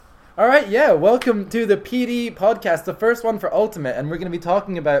Alright, yeah, welcome to the PD podcast, the first one for Ultimate, and we're going to be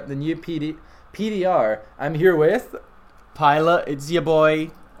talking about the new PDR. I'm here with... Pilot, it's your boy.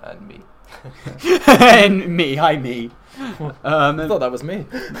 And me. And me, hi me. I thought that was me.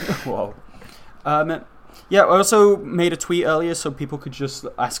 Whoa. Yeah, I also made a tweet earlier so people could just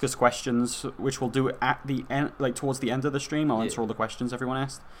ask us questions, which we'll do at the end, like towards the end of the stream. I'll answer all the questions everyone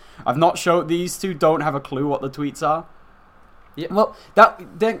asked. I've not showed, these two don't have a clue what the tweets are. Yeah. Well, that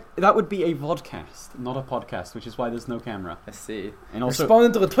would be a vodcast, not a podcast, which is why there's no camera. I see. And also,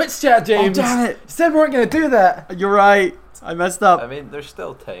 responding to the Twitch chat, James. Oh, damn it! You said we weren't going to do that. You're right. I messed up. I mean, there's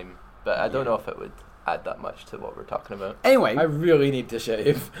still time, but I don't know if it would add that much to what we're talking about. Anyway. I really need to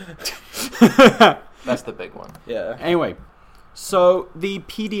shave. That's the big one. Yeah. Anyway, so the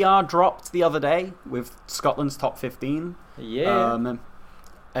PDR dropped the other day with Scotland's top 15. Yeah.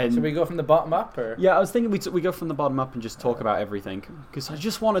 And should we go from the bottom up, or? Yeah, I was thinking we go from the bottom up and just talk about everything, because I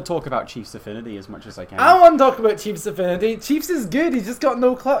just want to talk about Chiefs Affinity as much as I can. I want to talk about Chiefs Affinity. Chiefs is good. He's just got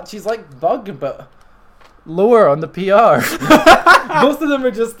no clutch. He's like Bug, but lower on the PR. Most of them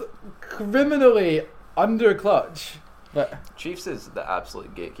are just criminally under clutch. But Chiefs is the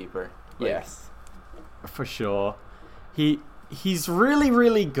absolute gatekeeper. Yes. For sure. He's really,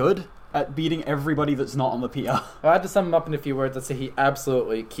 really good at beating everybody that's not on the PR. If I had to sum him up in a few words, I'd say he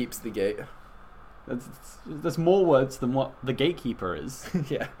absolutely keeps the gate. There's more words than what the gatekeeper is.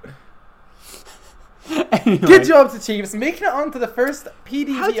 Yeah. Anyway, Good job to Chiefs, making it onto the first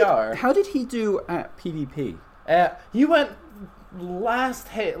PDVR. How did he do at PvP? He went last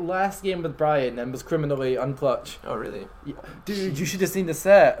game with Brian and was criminally unclutch. Oh, really? Dude, you should have seen the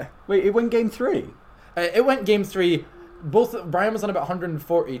set. Wait, it went game 3? It went game 3. Both Brian was on about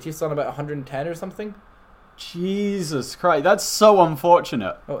 140, Chiefs on about 110 or something. Jesus Christ, that's so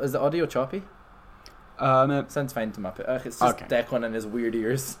unfortunate. Oh, is the audio choppy? Sounds fine to Muppet. It's just Okay. Declan and his weird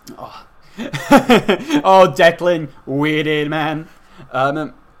ears. Oh, oh Declan, weirded man.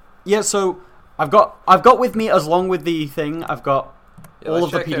 Yeah, so I've got with me, as long with the thing, I've got all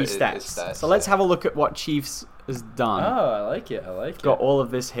of the PD stats. So let's have a look at what Chiefs has done. Oh, I like it. Got all of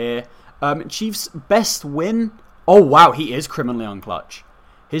this here. Chiefs' best win. Oh wow, he is criminally on clutch.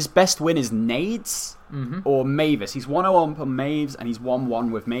 His best win is Nades or Mavis. He's 1-0 on Maves and he's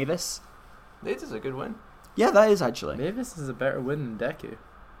 1-1 with Mavis. Nades is a good win. Yeah, that is actually. Mavis is a better win than Deku.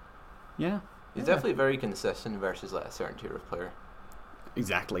 Yeah. He's definitely very consistent versus like a certain tier of player.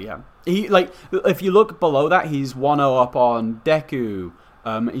 Exactly, yeah. He if you look below that, he's 1-0 up on Deku.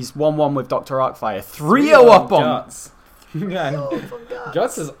 He's 1-1 with Dr. Arcfire. 3-0 up on Guts.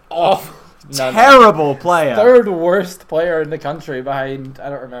 Guts is awful. Terrible player. Third worst player in the country behind, I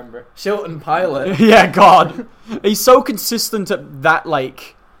don't remember, Shilton Pilot. Yeah, God. He's so consistent at that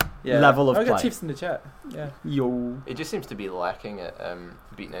level of I got play. Chiefs in the chat. Yeah. Yo. It just seems to be lacking at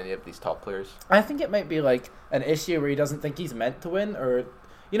beating any of these top players. I think it might be like an issue where he doesn't think he's meant to win, or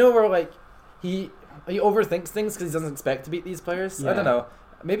where like he overthinks things because he doesn't expect to beat these players. Yeah. I don't know.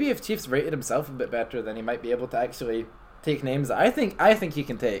 Maybe if Chiefs rated himself a bit better, then he might be able to actually take names that I think he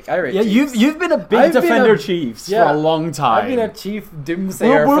can take. I rate Chiefs. you've been a big defender of Chiefs for a long time. I've been a Chief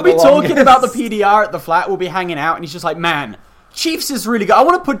doomsayer. We'll for be the talking longest. about the PDR at the flat. We'll be hanging out, and he's just like, "Man, Chiefs is really good. I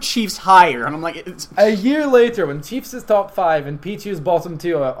want to put Chiefs higher." And I'm like, a year later, when Chiefs is top 5 and Pichu's bottom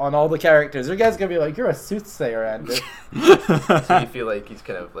 2 on all the characters, you guys gonna be like, "You're a soothsayer, Andrew." So you feel like he's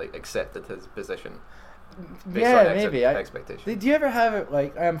kind of like accepted his position. Based on maybe. expectation. Did you ever have it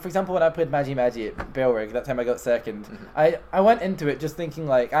like, for example, when I played Magi at Belrig, that time I got second, I went into it just thinking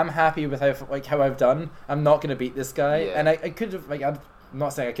like, I'm happy with how I've done. I'm not gonna beat this guy, and I could have I'm not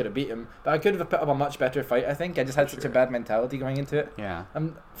saying I could have beat him, but I could have put up a much better fight. I think I just had such a bad mentality going into it. Yeah.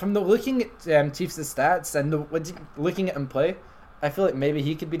 From looking at Chiefs' stats and looking at him play, I feel like maybe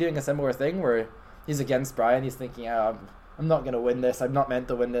he could be doing a similar thing where he's against Brian. He's thinking, I'm not gonna win this. I'm not meant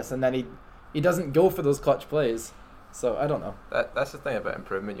to win this, and then he doesn't go for those clutch plays. So I don't know. That's the thing about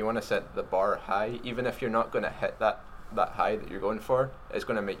improvement. You want to set the bar high, even if you're not going to hit that high that you're going for. It's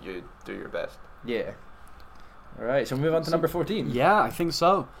going to make you do your best. Yeah. All right, shall we move on to number 14? Yeah, I think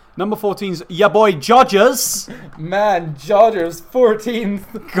so. Number 14's ya boy Jodgers. Man, Jodgers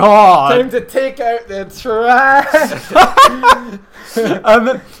 14th. God. Time to take out the trash.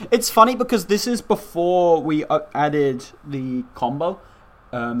 It's funny because this is before we added the combo.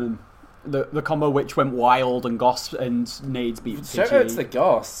 The combo which went wild and Goss and Nades beat Shout out to the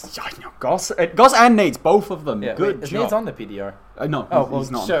Goss. Goss and Nades, both of them. Yeah, good wait, is job. Nades on the PDR? No,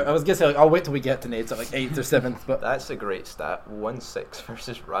 he's not. Sure. I was gonna say I'll wait till we get to Nades at like 8th or 7th. But That's a great stat. 1-6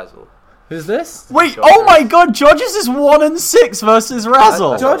 versus Razzle. who's this? Wait, Jodgers. oh my God, Jodgers is 1-6 versus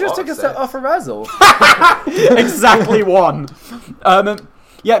Razzle. That's Jodgers what took a Ox set said. off a Razzle. Exactly one.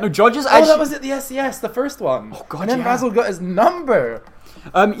 Yeah, no, Georges Oh, actually... that was at the SES, the first one. Oh, God, and then yeah. Razzle got his number.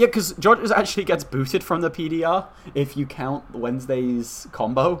 Yeah, because Georges actually gets booted from the PDR if you count Wednesday's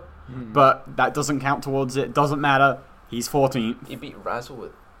combo, but that doesn't count towards it. Doesn't matter. He's 14th. He beat Razzle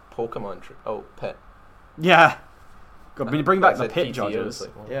with Pokemon. Pit. Yeah. God, I mean, bring back the That's pit PTO, Georges. it's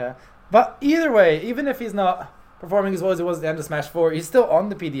like, well, Yeah. But either way, even if he's not performing as well as he was at the end of Smash 4, he's still on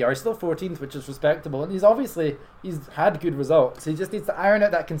the PDR. He's still 14th, which is respectable. And he's had good results. He just needs to iron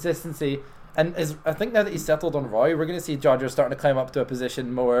out that consistency. And I think now that he's settled on Roy, we're going to see Georges starting to climb up to a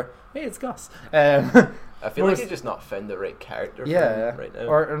position more... Hey, it's Gus. I feel like he's just not found the right character for him right now.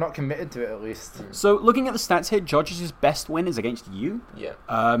 Or not committed to it, at least. So, looking at the stats here, Georges' best win is against you. Yeah.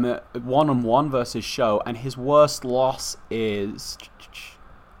 1-on-1 versus Show, and his worst loss is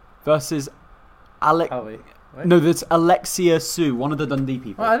versus Alex. Howie. What? No, that's Alexia Sue, one of the Dundee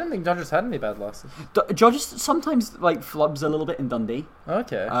people. Well, I didn't think Georges had any bad losses. Georges sometimes flubs a little bit in Dundee.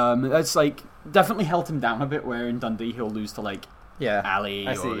 Okay. That's definitely held him down a bit. Where in Dundee he'll lose to yeah. Ali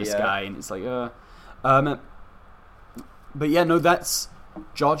I or see, this yeah. guy, and it's but yeah, no, that's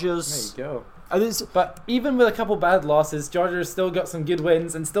Georges. There you go. This But even with a couple bad losses, Georges still got some good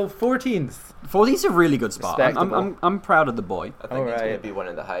wins and still 14th. 14's a really good spot. Respectable. I'm proud of the boy. I think he's going to Alright. be one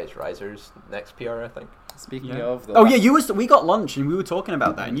of the highest risers next PR, I think. Speaking Yeah. of... Oh yeah, we got lunch and we were talking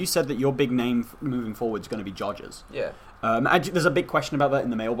about that, and you said that your big name moving forward is going to be Georges. Yeah. Actually, there's a big question about that in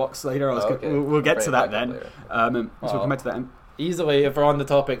the mailbox later. Okay. We'll get Bring to it that back up then. later. So we'll come back to that. Easily, if we're on the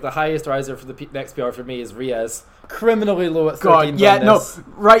topic, the highest riser for the next PR for me is Riaz. Criminally low at 13th God, yeah, on no, this.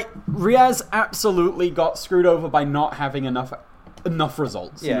 right. Riaz absolutely got screwed over by not having enough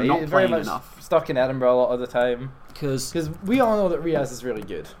results. Yeah, not he's very playing much enough. stuck in Edinburgh a lot of the time. Because Because we all know that Riaz is really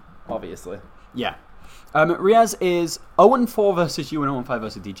good, obviously. yeah, Riaz is 0-4 versus you and 0-5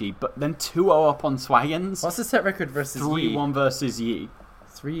 versus DG, but then 2-0 up on Swaggins. What's the set record versus Yi? 3-1 versus Yi.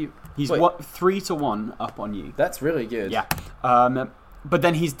 3... He's Wait. 3-1 up on Yi. That's really good. Yeah. But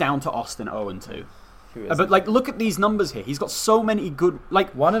then he's down to Austin 0-2. Who is But look at these numbers here. He's got so many good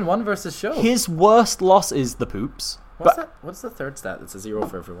 1-1 versus Show. his worst loss is the poops. What's the third stat that's a 0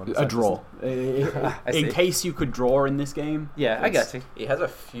 for everyone? A draw. I see. In case you could draw in this game. Yeah, I get you. He has a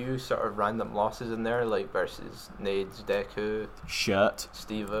few sort of random losses in there, like versus Nades, Deku, Shirt.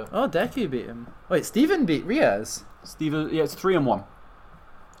 Steva. Oh, Deku beat him. Wait, Steven beat Riaz. Steve, yeah, it's 3-1.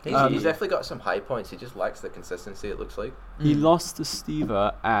 He's definitely got some high points. He just lacks the consistency, it looks like. He lost to Steve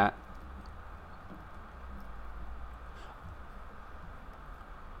at...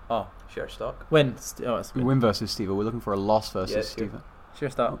 Oh, Share stock. win. It's win. Win versus Steve. We're looking for a loss versus Yes, Steve. Sure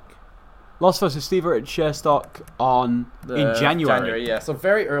stock. Loss versus Steve at Sharestock in January. Yeah, so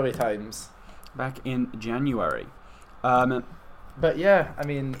very early times. Back in January. But yeah, I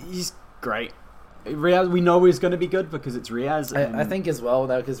mean, He's great. Riaz, we know he's going to be good because it's Riaz. I think as well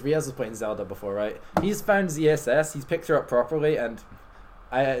now, because Riaz was playing Zelda before, right? He's found ZSS, he's picked her up properly, and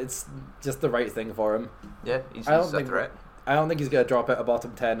it's just the right thing for him. Yeah, he's I don't a think- threat. I don't think he's going to drop out of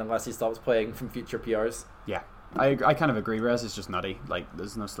bottom 10 unless he stops playing from future PRs. Yeah, I kind of agree. Riaz is just nutty.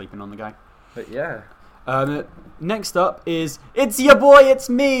 There's no sleeping on the guy. But yeah. Next up is It's Your Boy, It's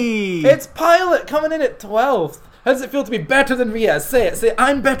Me! It's Pilot coming in at 12th. How does it feel to be better than Riaz? Say it. Say,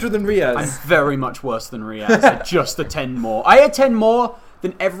 I'm better than Riaz. I'm very much worse than Riaz. I just attend more. I attend more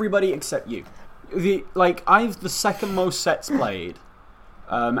than everybody except you. I've the second most sets played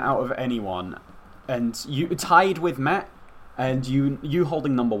out of anyone, and you tied with Matt, and you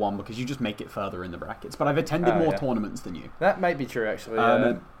holding number one because you just make it further in the brackets. But I've attended more tournaments than you. That might be true, actually.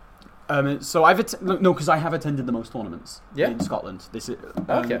 Yeah. So I've because I have attended the most tournaments in Scotland. This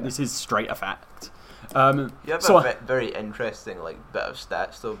is straight a fact. You have a very interesting bit of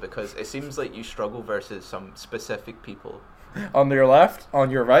stats though, because it seems like you struggle versus some specific people. On your left,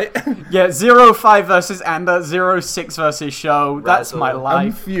 on your right. Yeah, 0-5 versus Amber, 0-6 versus Show. That's my I'm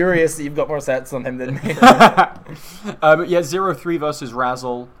life. furious that you've got more sets on him than me. 0-3 versus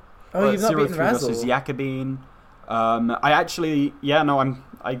Razzle. Oh, you've not beaten 0-3 Razzle. versus Yakabine. I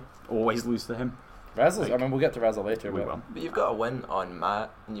always lose to him. Razzle, I mean, we'll get to Razzle later. We but will. But you've got a win on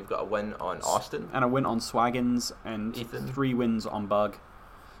Matt, and you've got a win on Austin. And a win on Swaggins, and Ethan. 3 wins on Bug.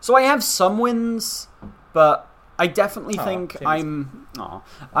 So I have some wins, but I definitely think I'm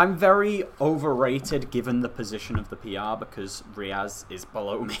very overrated given the position of the PR because Riaz is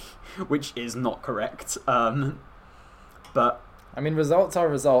below me, which is not correct. But I mean, results are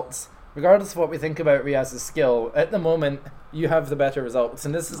results. Regardless of what we think about Riaz's skill, at the moment, you have the better results.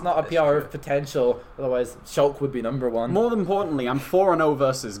 And this is not a PR of potential, otherwise Shulk would be number one. more importantly, I'm 4-0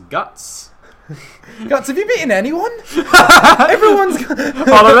 versus Guts. Guts, have you beaten anyone? Everyone's... Hold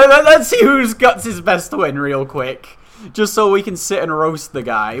on, let's see who's Guts' best win real quick. just so we can sit and roast the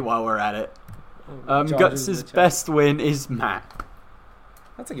guy while we're at it. Guts' best win is Matt.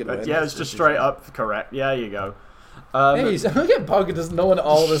 That's a good one. Yeah, it's just straight up correct. Yeah, there you go. Hey, look at Bug just knowing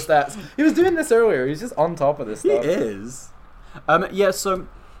all the stats. He was doing this earlier. He's just on top of this stuff. He is. Yeah, so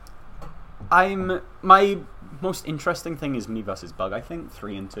my most interesting thing is me versus Bug, I think,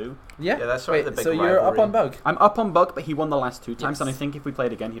 3-2. Yeah, that's sort of the big so you're up on Bug. I'm up on Bug, but he won the last 2 times, and I think if we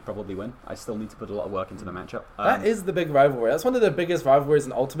played again, he'd probably win. I still need to put a lot of work into the matchup. That is the big rivalry. That's one of the biggest rivalries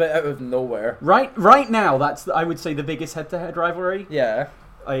in Ultimate out of nowhere. Right now, that's, I would say, the biggest head-to-head rivalry. Yeah.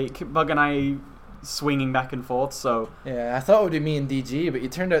 Like, Bug and I swinging back and forth, so... Yeah, I thought it would be me and DG, but you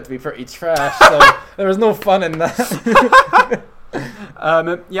turned out to be pretty trash, so there was no fun in that.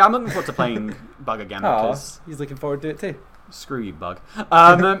 Yeah, I'm looking forward to playing Bug again, because... he's looking forward to it too. Screw you, Bug.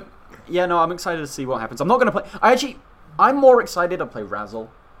 Yeah, no, I'm excited to see what happens. I'm not going to play... I'm more excited to play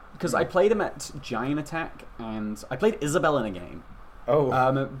Razzle, because I played him at Giant Attack, and I played Isabelle in a game.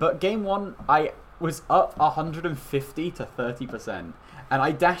 Oh. But game 1, I was up 150 to 30%. And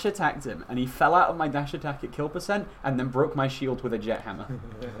I dash attacked him, and he fell out of my dash attack at kill percent, and then broke my shield with a jet hammer.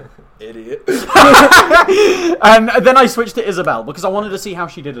 Idiot. And then I switched to Isabelle, because I wanted to see how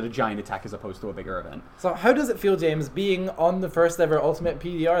she did at a giant attack as opposed to a bigger event. So how does it feel, James, being on the first ever Ultimate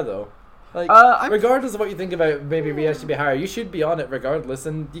PDR, though? Like, regardless of what you think about maybe Rhea should be higher, you should be on it regardless,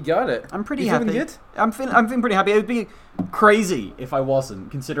 and you got it. I'm pretty you happy. Feeling good? I'm feeling pretty happy. It would be crazy if I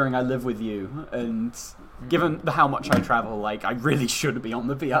wasn't, considering I live with you, and... Given how much I travel, like, I really should be on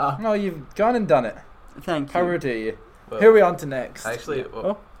the PR. No, you've gone and done it. Thank you. Power to you. Well, here we on to next. Actually,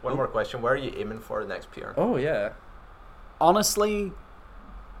 one more question. Where are you aiming for the next PR? Oh, yeah. Honestly,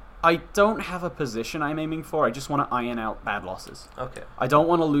 I don't have a position I'm aiming for. I just want to iron out bad losses. Okay. I don't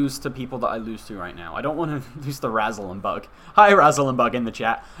want to lose to people that I lose to right now. I don't want to lose to Razzle and Bug. Hi, Razzle and Bug in the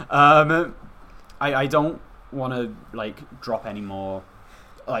chat. I don't want to, like, drop any more...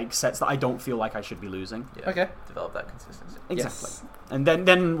 like sets that I don't feel like I should be losing. Yeah, okay. Develop that consistency. Exactly. Yes. And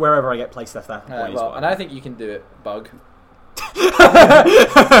then wherever I get placed at that point. Well, and I think you can do it, Bug.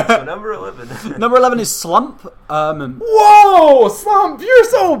 So number 11. Number 11 is Slump. Whoa, Slump! You're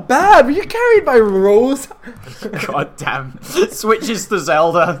so bad. Were you carried by Rose? God damn. Switches to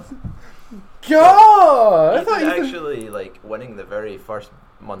Zelda. God! I He's thought you actually like winning the very first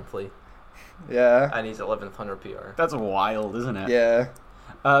monthly. Yeah. And he's 11th 100 PR. That's wild, isn't it? Yeah.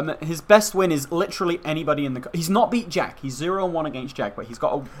 His best win is literally anybody in the... He's not beat Jack. He's 0-1 against Jack, but he's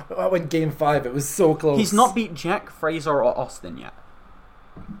got a... I went game 5. It was so close. He's not beat Jack, Fraser, or Austin yet.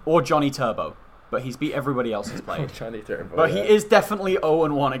 Or Johnny Turbo. But he's beat everybody else he's played. Johnny Turbo. But he is definitely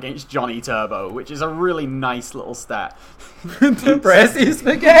 0-1 against Johnny Turbo, which is a really nice little stat. Brassy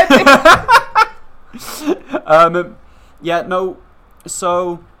spaghetti! Yeah, no...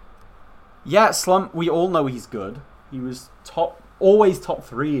 So... Yeah, Slump, we all know he's good. He was always top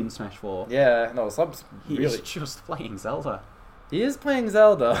 3 in Smash 4. Yeah, no, Slump's He's just playing Zelda. He is playing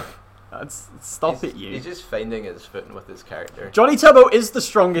Zelda. Stop it, you. He's just finding his footing with his character. Johnny Turbo is the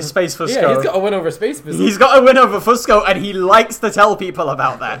strongest Space Fusco. Yeah, he's got a win over Space Fusco. He's got a win over Fusco, and he likes to tell people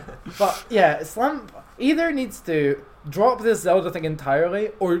about that. But, yeah, Slump either needs to drop this Zelda thing entirely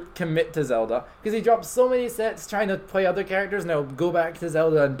or commit to Zelda, because he dropped so many sets trying to play other characters. Now go back to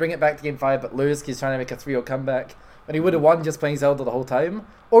Zelda and bring it back to game 5 but lose because he's trying to make a 3-0 comeback when he would have won just playing Zelda the whole time.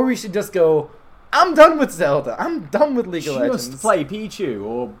 Or we should just go, I'm done with Zelda, I'm done with League of Legends. Just play Pichu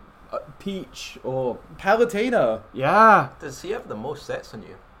or Peach or Palutena. Yeah. Does he have the most sets on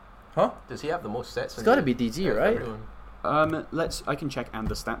you? Huh? Does he have the most sets on It's got to you? be DG, right? Everyone? I can check and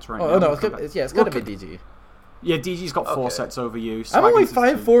the stats right now. Oh no, it's got to be DG. Yeah, DG's got 4 sets over you. I'm only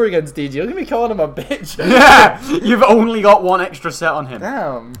Swaggins 5-4 against DG. Look at me calling him a bitch. Yeah, you've only got 1 extra set on him.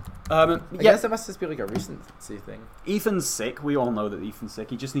 Damn. I guess it must just be like a recency thing. Ethan's sick. We all know that Ethan's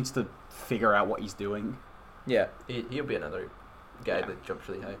sick. He just needs to figure out what he's doing. Yeah. He'll be another guy that jumps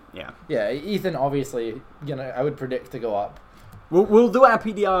really high. Yeah. Yeah, Ethan obviously, I would predict to go up. We'll do our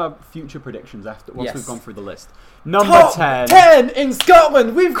PDR future predictions once we've gone through the list. Number Top 10. 10 in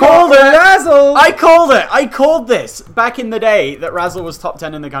Scotland. We've Called got it. Razzle. I called it. I called this back in the day that Razzle was top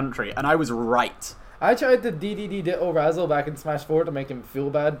 10 in the country, and I was right. I tried to DDD Ditto Razzle back in Smash 4 to make him feel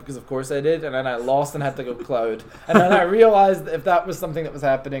bad, because of course I did, and then I lost and had to go Cloud. And then I realized that if that was something that was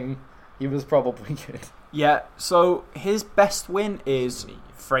happening, he was probably good. Yeah, so his best win is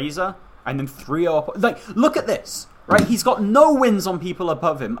Fraser, and then 3-0 up. Like, look at this, right? He's got no wins on people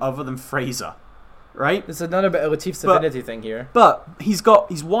above him other than Fraser, right? It's another bit of a Chief's Affinity thing here. But he's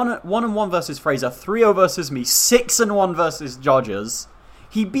 1-1 versus Fraser, 3-0 versus me, 6-1 versus Jodgers.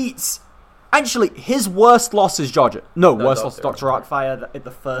 He beats Actually, his worst loss is Jodger. No, No, worst loss is Dr. Dr. Arcfire at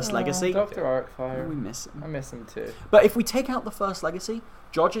the first Legacy. Dr. Oh, Arcfire. we miss him. I miss him too. But if we take out the first Legacy,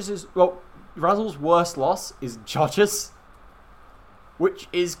 Jodger's is... Well, Razzle's worst loss is Jodger's, which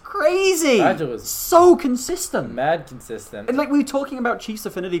is crazy. Razzle was so consistent. mad consistent. And like we were talking about Chief's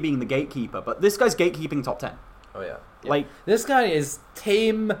Affinity being the gatekeeper, but this guy's gatekeeping top 10. Oh yeah. Like, This guy is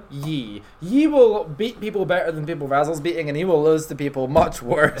tame Yi. Yi will beat people better than people Razzle's beating, and he will lose to people much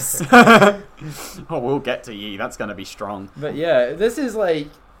worse. oh, we'll get to Yi. That's gonna be strong. But yeah, this is like,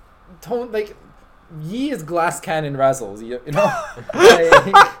 Yi is glass cannon Razzles. You know,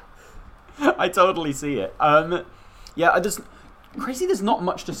 like, I totally see it. Yeah, crazy. There's not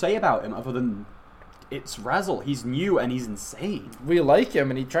much to say about him other than it's Razzle. He's new and he's insane. we like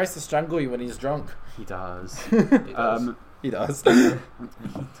him, and he tries to strangle you when he's drunk. He does. He does. He does. He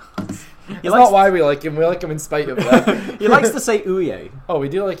It's likes, not why we like him. We like him in spite of that. he likes to say "Ouye." Oh, we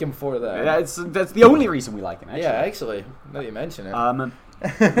do like him for that. That's the only reason we like him. Actually. Yeah, actually, now that you mention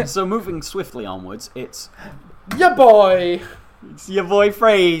it. So moving swiftly onwards, it's Yeah, boy. your boy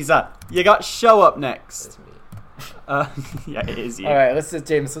Fraser. You got show up next. It's me. Yeah, it is you. All right,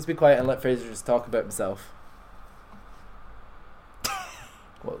 James. Let's be quiet and let Fraser just talk about himself.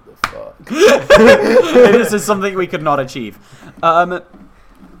 What the fuck? This is something we could not achieve. All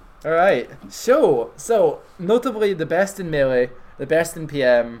right. So notably the best in Melee, the best in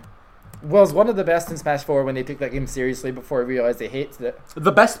PM, was one of the best in Smash 4 when they took that game seriously before they realized they hated it.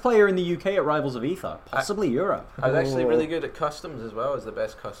 The best player in the UK at Rivals of Aether, possibly Europe. I was actually Oh. really good at customs as well as the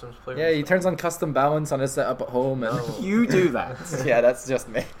best customs player. Yeah, he turns on custom balance on his setup at home, and No. You do that. yeah, that's just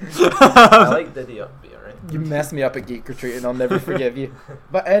me. I like Diddy up B, alright? You mess me up at Geek Retreat, and I'll never forgive you.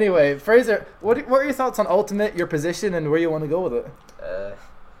 But anyway, Fraser, what are your thoughts on Ultimate, your position, and where you want to go with it?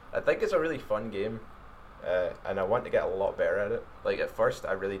 I think it's a really fun game, and I want to get a lot better at it. Like at first,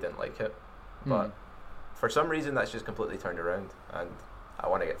 I really didn't like it, but for some reason that's just completely turned around, and I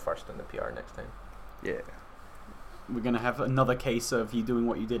want to get first in the PR next time. Yeah. We're going to have another case of you doing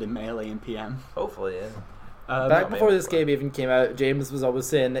what you did in Melee and PM. Hopefully, yeah. Back not before maybe, this but- game even came out, James was always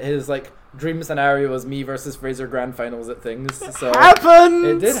saying that his dream scenario was me versus Fraser grand finals at things. So Happened!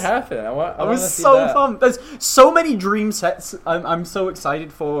 it did happen. I I wanna was see so that. pumped. There's so many dream sets. I'm so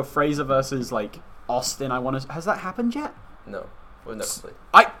excited for Fraser versus Austin. Has that happened yet? No, we've never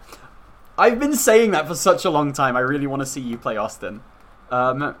played. I've been saying that for such a long time. I really want to see you play Austin.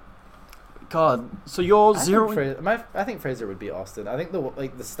 God, so you're I think Fraser would beat Austin. I think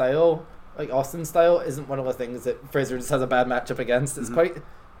the style, Austin's style, isn't one of the things that Fraser just has a bad matchup against. It's quite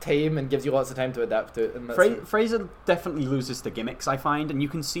tame and gives you lots of time to adapt to it. And Fraser definitely loses to gimmicks, I find, and you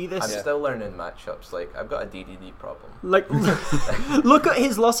can see this. I'm still learning matchups. I've got a DDD problem. Look at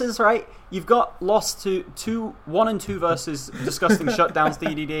his losses, right? You've got lost to 1 and 2 versus Disgusting Shutdowns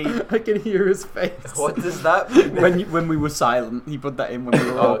DDD. I can hear his face. What does that mean? When we were silent, he put that in when we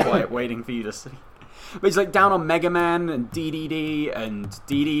were all quiet, waiting for you to see. But he's down on Mega Man and DDD and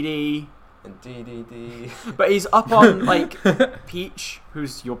DDD. And DDD. But he's up on Peach,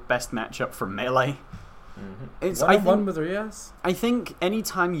 who's your best matchup from Melee. It's One with Rias. I think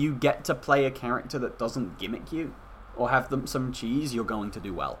anytime you get to play a character that doesn't gimmick you or have some cheese, you're going to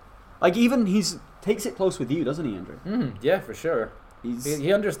do well. Even he's takes it close with you, doesn't he, Andrew? Yeah, for sure.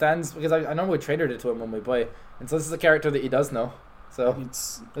 He understands, because I know we traded it to him when we play, and so this is a character that he does know. So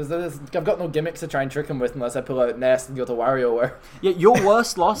I've got no gimmicks to try and trick him with unless I pull out Nest and go to WarioWare. Yeah, your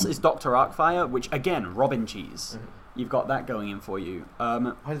worst loss is Dr. Arcfire, which again, Robin Cheese. You've got that going in for you.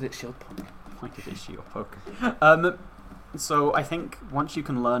 Why did it shield poke? Why did it shield poke? So I think once you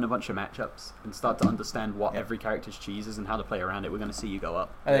can learn a bunch of matchups and start to understand what every character's cheese is and how to play around it, we're going to see you go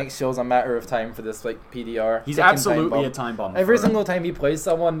up. I think it shows a matter of time for this PDR. He's ticking absolutely a time bomb. Every single time he plays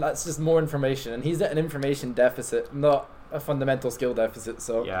someone, that's just more information, and he's at an information deficit, not a fundamental skill deficit.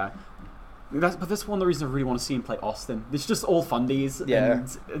 So yeah. But that's one of the reasons I really want to see him play Austin. It's just all fundies,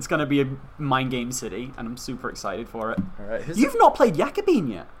 and it's going to be a mind game city, and I'm super excited for it. All right, You've not played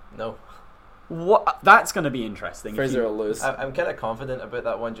Jakobin yet? No. What? That's going to be interesting. Fraser will lose. I'm kind of confident about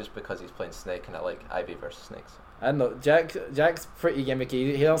that one just because he's playing Snake and I like Ivy versus Snakes. I don't know. Jack's pretty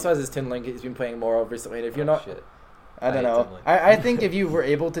gimmicky. He also has his Tin Link he's been playing more of recently. And if you're not... Shit. I don't I hate know. Tin Link. I think if you were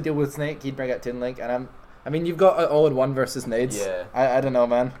able to deal with Snake, he'd bring out Tin Link. And you've got an all-in-one versus Nades. Yeah. I don't know,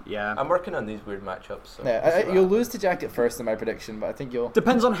 man. Yeah. I'm working on these weird matchups. So Yeah, we'll see what you'll happens. lose to Jack at first in my prediction, but I think you'll...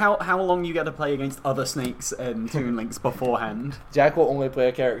 Depends on how long you get to play against other Snakes and Toon Links beforehand. Jack will only play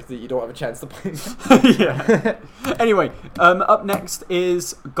a character that you don't have a chance to play. Yeah. Anyway, up next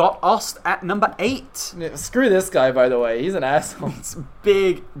is Got Ost at number 8. Yeah, screw this guy, by the way. He's an asshole. It's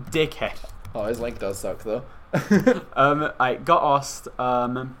big dickhead. Oh, his Link does suck, though. I got Ost.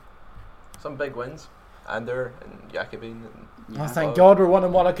 some big wins. Ander and Jakobin. Oh, thank God we're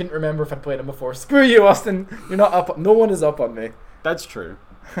 1-1. I couldn't remember if I'd played him before. Screw you, Austin. You're not up. No one is up on me. That's true.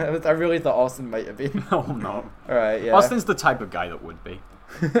 I really thought Austin might have been. Oh no. Alright, yeah. Austin's the type of guy that would be.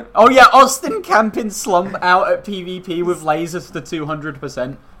 Oh yeah, Austin camping slump out at PvP with lasers to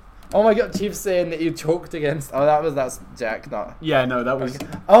 200%. Oh my God, Chief's saying that you choked against. Oh, that's Jack, not. Yeah, no, that was.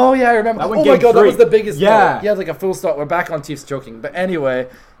 Oh yeah, I remember. Oh my God, that was the biggest. Yeah, he had like a full stop. We're back on Chief's choking, but anyway,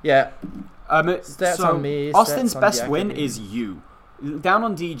 yeah. Stats so on me. Austin's best win is you. Down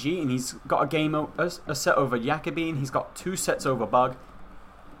on DG, and he's got a game a set over Jakobin. He's got 2 sets over Bug.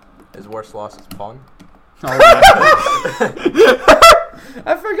 His worst loss is Pawn. Oh, yeah.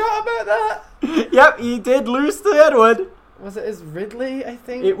 I forgot about that. Yep, he did lose to Edward. Was it his Ridley, I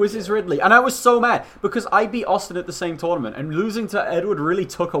think? It was his Ridley. And I was so mad because I beat Austin at the same tournament and losing to Edward really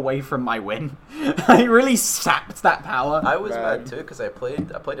took away from my win. I really sapped that power. I was mad too because I played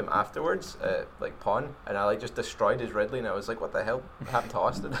him afterwards, like Pawn, and I just destroyed his Ridley and I was like, what the hell happened to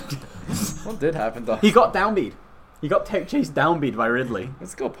Austin? What did happen to He got downbeat. He got tech chase downbeat by Ridley.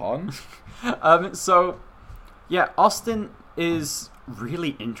 Let's go Pawn. So, yeah, Austin is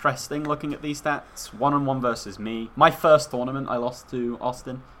really interesting looking at these stats. 1-on-1 versus me. My first tournament I lost to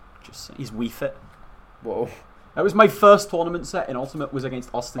Austin. He's Wii Fit. Whoa. That was my first tournament set in Ultimate was against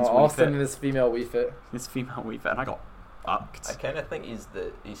Austin's Wii Fit. Austin and his female Wii Fit. His female Wii Fit, and I got fucked. I kind of think he's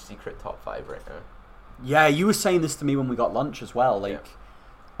secret top 5 right now. Yeah, you were saying this to me when we got lunch as well. Like,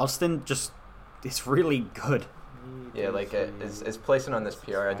 Austin just is really good. Yeah, like his placing on this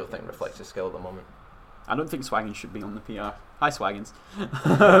PR I don't think reflects his skill at the moment. I don't think Swaggins should be on the PR. Hi, Swaggins.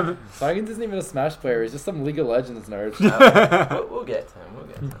 Swaggins isn't even a Smash player. He's just some League of Legends nerd. We'll get to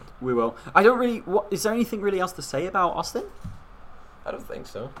him. We will. I don't really... is there anything really else to say about Austin? I don't think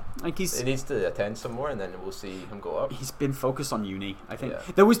so. Like he needs to attend some more, and then we'll see him go up. He's been focused on uni, I think. Yeah.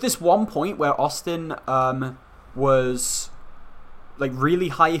 There was this one point where Austin was like really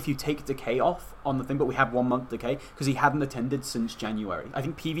high if you take Decay off on the thing, but we had 1 month Decay because he hadn't attended since January. I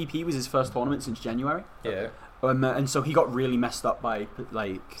think PvP was his first tournament since January. Yeah. And so he got really messed up by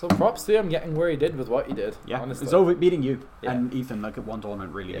like. So props to him getting where he did with what he did. Yeah, honestly. It's over beating you and Ethan. Like at one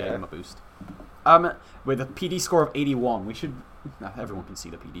tournament, really gave him a boost. With a PD score of 81, we should. Everyone can see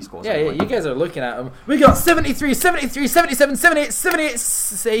the PD scores. Yeah, you guys are looking at them. We got 73, 73, 77, 78,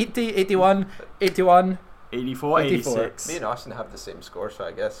 78, 80, 81, 81. 84, 86. Me and Austin have the same score, so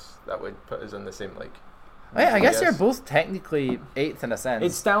I guess that would put us in the same I guess you're both technically 8th in a sense.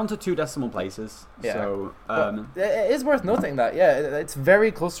 It's down to 2 decimal places. Yeah. So it is worth noting that it's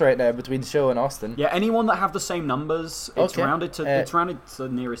very close right now between Show and Austin. Yeah, anyone that have the same numbers, it's rounded to the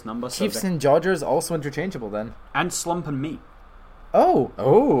nearest number. Chiefs and Dodgers also interchangeable then. And Slump and me. Oh.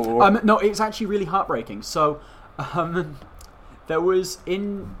 No, it's actually really heartbreaking. So, there was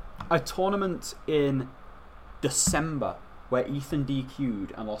in a tournament in December where Ethan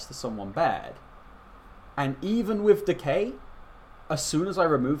DQ'd and lost to someone bad. And even with Decay, as soon as I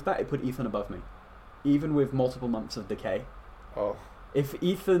removed that, it put Ethan above me. Even with multiple months of Decay. Oh. If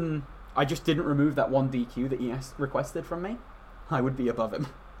Ethan... I just didn't remove that one DQ that he requested from me, I would be above him.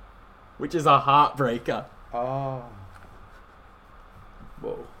 Which is a heartbreaker. Oh.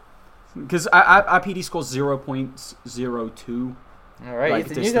 Whoa. Because our PD score's 0.02. Alright, like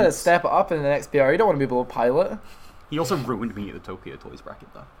Ethan, you gotta step it up in the next PR. You don't want to be below Pilot. He also ruined me at the Tokyo Toys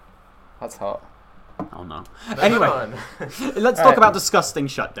bracket, though. That's hot. Oh no. Anyway, let's talk about Disgusting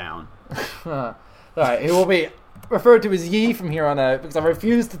Shutdown. Alright, he will be referred to as Yi from here on out because I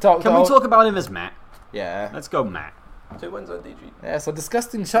refuse to talk Can we talk about him as Matt? Yeah. Let's go Matt. 2 wins on DG. Yeah, so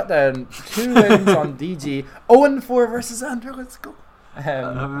Disgusting Shutdown, 2 wins on DG, 0-4 versus Andrew. Let's go.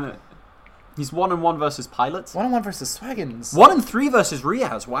 He's 1-1 versus Pilots. 1-1 versus Swaggins. 1-3 versus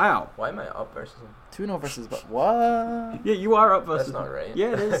Riaz. Wow. Why am I up versus him? 2-0 versus what? Yeah, you are up versus. That's not right.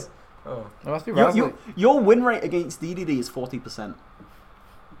 Yeah, it is. Oh. It must be your win rate against DDD is 40%.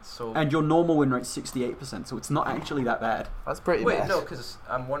 So and your normal win rate is 68%, so it's not actually that bad. That's pretty bad. Wait, no, because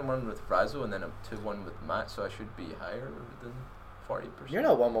I'm 1-1 with Razo and then I'm 2-1 with Matt, so I should be higher than 40%. You're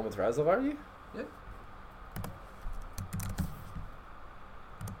not 1-1 with Razo, are you? Yeah.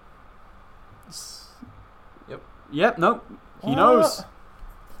 Yep, no. He knows.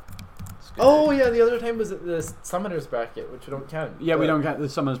 Oh, yeah, the other time was at the Summoners bracket, which we don't count. Yeah, we don't count. The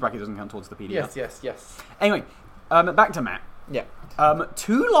Summoners bracket doesn't count towards the PDF. Yes. Anyway, back to Matt. Yeah.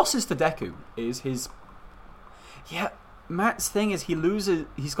 2 losses to Deku is his... Yeah, Matt's thing is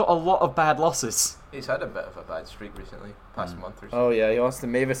he's got a lot of bad losses. He's had a bit of a bad streak recently, past month or so. Oh, yeah, he lost to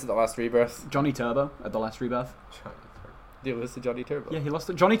Mavis at the last rebirth. Johnny Turbo at the last rebirth. Did he lose to Johnny Turbo? Yeah, he lost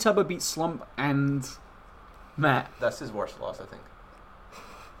to... Johnny Turbo beat Slump and Matt. That's his worst loss, I think.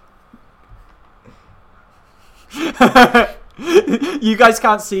 You guys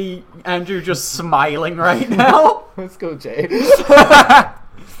can't see Andrew just smiling right now. Let's go, Jay.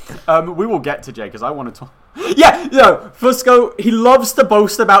 We will get to Jay because I want to talk. Yeah, no, Fusco, he loves to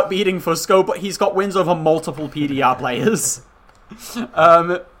boast about beating Fusco, but he's got wins over multiple PDR players.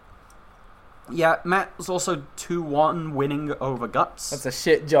 Yeah, Matt was also 2-1 winning over Guts. That's a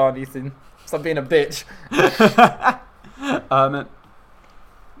shit, John, Ethan. Stop being a bitch.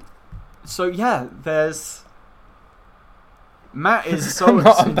 So yeah, there's... Matt is so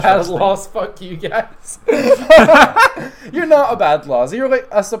not a bad loss. Fuck you guys. You're not a bad loss. You're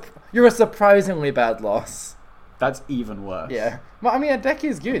like you're a surprisingly bad loss. That's even worse. Yeah. Well, I mean, Deku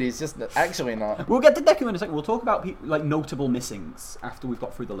is good. He's just actually not. We'll get to Deku in a second. We'll talk about like notable missings after we've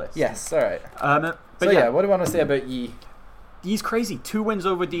got through the list. Yes. All right. But so yeah, what do you want to say about Yi? Yi's crazy. 2 wins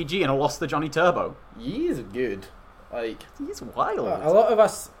over DG and a loss to Johnny Turbo. Yi is good. Like he's wild. A lot of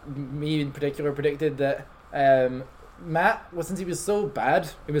us, me in particular, predicted that Matt, since he was so bad,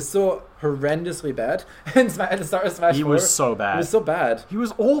 he was so horrendously bad, and at the start of Smash 4, he was so bad. He was so bad. He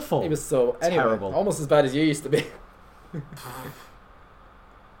was awful. He was so terrible. Almost as bad as you used to be.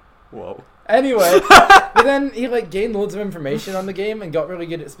 Whoa. Anyway, but then he like gained loads of information on the game and got really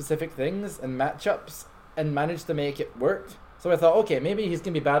good at specific things and matchups and managed to make it work. So I thought, okay, maybe he's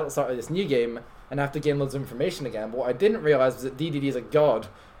gonna be bad at the start of this new game and have to gain loads of information again. But what I didn't realize was that DDD is a god.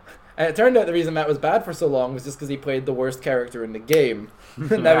 And it turned out the reason Matt was bad for so long was just because he played the worst character in the game.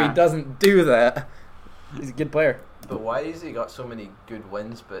 Now he doesn't do that. He's a good player. But why has he got so many good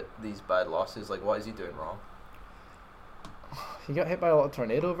wins but these bad losses? Like, what is he doing wrong? He got hit by a lot of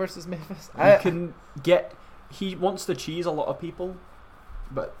tornado versus Memphis. He wants to cheese a lot of people,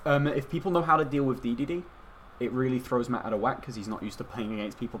 but if people know how to deal with DDD, it really throws Matt out of whack because he's not used to playing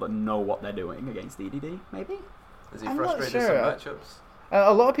against people that know what they're doing against DDD. Maybe. Is he I'm frustrated not sure. with some matchups?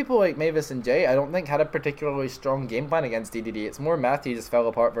 A lot of people like Mavis and Jay, I don't think had a particularly strong game plan against DDD. It's more Matthew just fell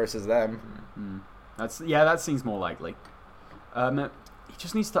apart versus them. That seems more likely. He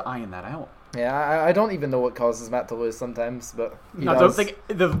just needs to iron that out. Yeah, I don't even know what causes Matt to lose sometimes, but I don't think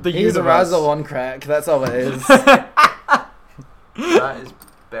the he's a Razzle on crack. That's all it is. Matt is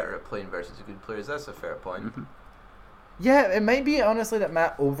better at playing versus good players. That's a fair point. Mm-hmm. Yeah, it might be honestly that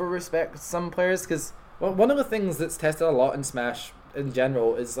Matt over-respects some players because one of the things that's tested a lot in Smash in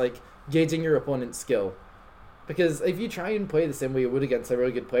general is like gauging your opponent's skill. Because if you try and play the same way you would against a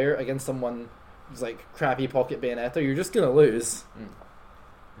really good player, against someone who's like crappy pocket Bayonetta, you're just gonna lose.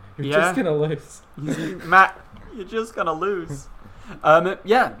 You're just gonna lose. Matt, you're just gonna lose. I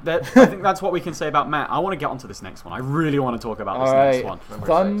think that's what we can say about Matt. I want to get onto this next one. I really want to talk about this next one.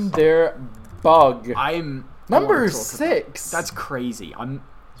 Thunderbug. I'm number 6. That's crazy.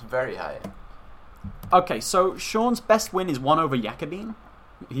 It's very high. Okay, so Sean's best win is 1 over Jakobin.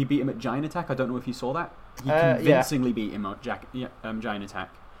 He beat him at Giant Attack. I don't know if you saw that. He convincingly beat him at Giant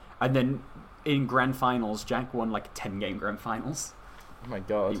Attack. And then in Grand Finals, Jack won like 10-game Grand Finals. Oh my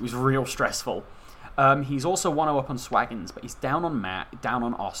god. It was real stressful. He's also 1-0 up on Swaggins, but he's down on Matt, down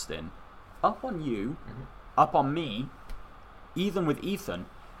on Austin, up on you, up on me, even with Ethan,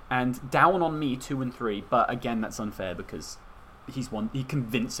 and down on me 2 and 3. But again, that's unfair because he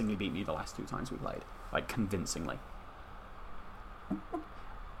convincingly beat me the last 2 times we played. Like, convincingly.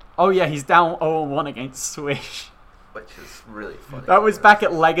 Oh yeah, he's down 0-1 against Swish. Which is really funny. That was back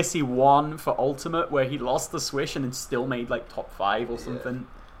at Legacy 1 for Ultimate, where he lost the Swish and then still made like top 5 or something.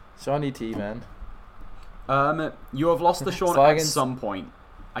 Shawnee T, man. You have lost the Sean at some point.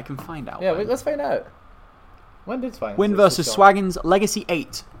 I can find out. Yeah, let's find out. When did Swaggins win versus Swaggins, Legacy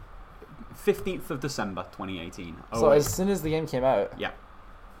 8. 15th of December 2018. So as soon as the game came out? Yeah.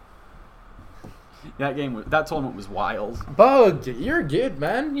 That tournament was wild. Bug, you're good,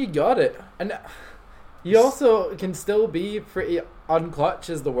 man. You got it. And you also can still be pretty unclutch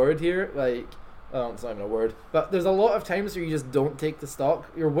is the word here. Like, oh, it's not even a word. But there's a lot of times where you just don't take the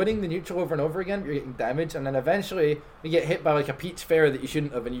stock. You're winning the neutral over and over again, but you're getting damage, and then eventually you get hit by like a peach fair that you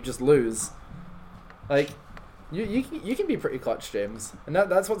shouldn't have, and you just lose. Like, you can be pretty clutch, James. And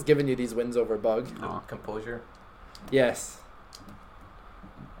that's what's giving you these wins over Bug. Composure. Yes.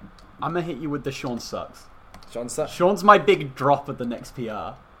 I'm going to hit you with the Sean sucks. Sean sucks? Sean's my big drop at the next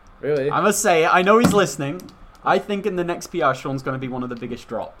PR. Really? I'm going to say it. I know he's listening. I think in the next PR, Sean's going to be one of the biggest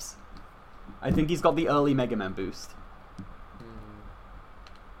drops. I think he's got the early Mega Man boost.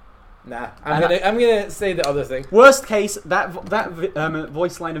 Nah, I'm gonna say the other thing. Worst case, that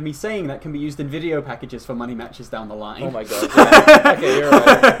voice line of me saying that can be used in video packages for money matches down the line. Oh my god. Yeah. Okay, you're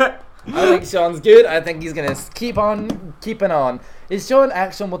right. I think Sean's good. I think he's gonna keep on keeping on. He's showing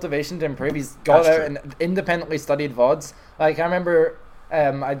actual motivation to improve. He's got out and independently studied VODs. Like I remember,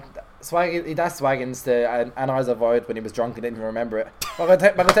 He'd asked Swaggins to analyze a void when he was drunk and didn't even remember it. By the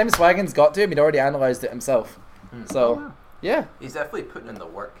time Swaggins got to him, he'd already analysed it himself. So, yeah. He's definitely putting in the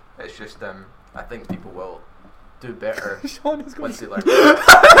work. It's just, I think people will do better Sean is going once they learn.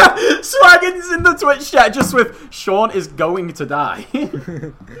 Swaggins in the Twitch chat just with Sean is going to die.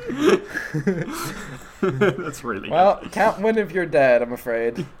 That's really well, good. can't win if you're dead, I'm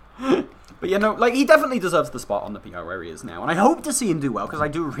afraid. But like he definitely deserves the spot on the PR where he is now, and I hope to see him do well because I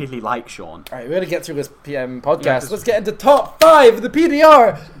do really like Sean. Alright, we're gonna get through this PM podcast. Let's get into top 5 of the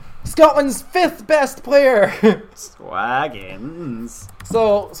PDR. Scotland's 5th best player. Swaggins.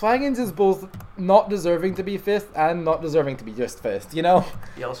 So Swaggins is both not deserving to be 5th and not deserving to be just 5th. You know.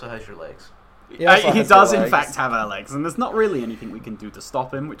 He also has your legs. He also He has does good in legs. fact have our legs, and there's not really anything we can do to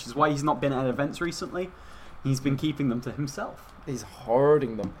stop him, which is why he's not been at events recently. He's been keeping them to himself. He's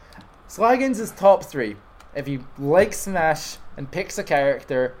hoarding them. Swaggins is top 3. If he likes Smash and picks a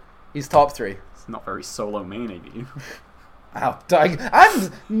character, he's top 3. It's not very solo main of you. Ow,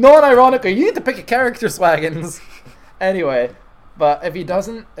 I'm non-ironically, you need to pick a character, Swaggins. Anyway, but if he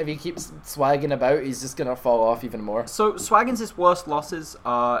doesn't, if he keeps swagging about, he's just gonna fall off even more. So Swaggins' worst losses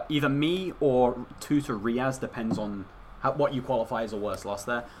are either me or 2 to Riaz, depends on what you qualify as a worst loss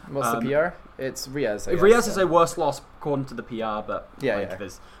there. What's the PR? It's Riaz. I guess. Riaz is a worst loss according to the PR, but Yeah.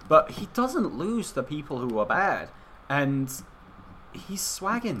 But he doesn't lose to people who are bad, and he's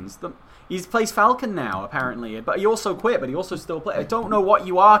Swaggins. He plays Falcon now apparently, but he also quit. But he also still plays. I don't know what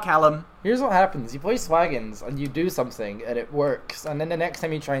you are, Callum. Here's what happens: you play Swaggins and you do something and it works, and then the next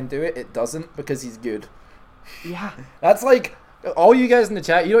time you try and do it, it doesn't because he's good. Yeah, That's like all you guys in the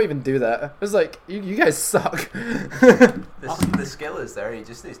chat. You don't even do that. It's like you guys suck. The skill is there. He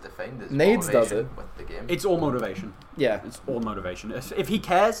just needs to find his Nades does motivation it. with the game. it's all motivation. Yeah. It's all motivation. If he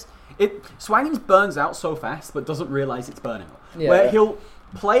cares, Swaggins burns out so fast, but doesn't realize it's burning out. Yeah. Where he'll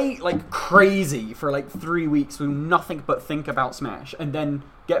play like crazy for like 3 weeks, do nothing but think about Smash, and then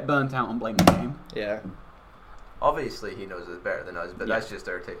get burnt out and blame the game. Yeah. Obviously, he knows it better than us, but Yeah. that's just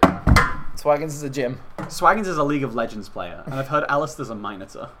our take. Swaggins is a gym. Swaggins is a League of Legends player, and I've heard Alistair's a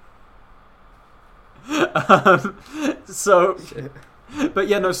Minotaur. But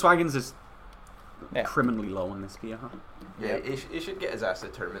yeah, no, Swaggins is criminally low in this PR. Yeah, he should get his ass to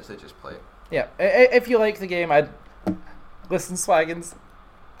tournaments to just play. Yeah. If you like the game, I'd listen, Swaggins.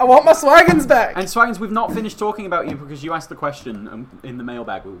 I want my Swaggins back. And Swaggins, we've not finished talking about you because you asked the question in the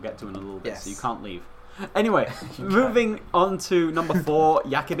mailbag we'll get to in a little bit, Yes. so you can't leave. Anyway, moving on to number 4,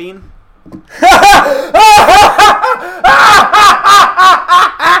 Jakobin.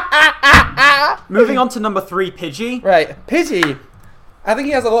 Moving on to number 3, Pidgey. Right, Pidgey. I think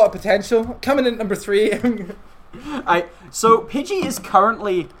he has a lot of potential. Coming in at number 3. So Pidgey is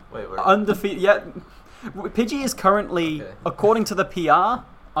currently Wait, undefeated. Yeah, Pidgey is currently, according to the PR,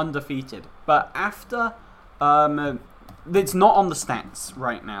 undefeated. But after, it's not on the stats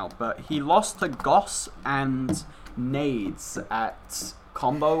right now. But he lost to Goss and Nades at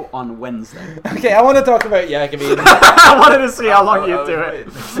Combo on Wednesday. Okay, I want to talk about Jakobin. I wanted to see how long you'd do it.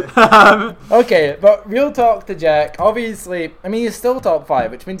 Okay, but real talk to Jack. Obviously, I mean, he's still top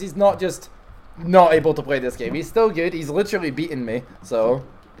 5, which means he's not just not able to play this game. He's still good. He's literally beaten me. So,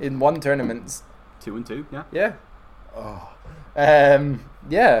 in 1 tournament. 2 and 2, yeah. Yeah. Oh.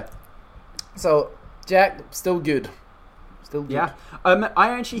 Yeah. So, Jack, still good. Still good. Yeah. I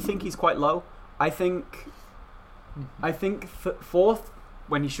actually think he's quite low. I think 4th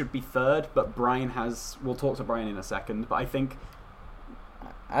when he should be 3rd, but Brian has. We'll talk to Brian in a second, but I think.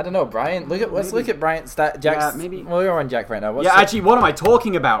 I don't know, Brian. Let's look at Brian's stat. Jack's, maybe. Well, we're on Jack right now. Actually, what am I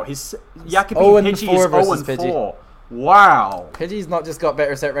talking about? His Jakobin 0-4 Pidgey is versus 0-4. Wow. Pidgey's not just got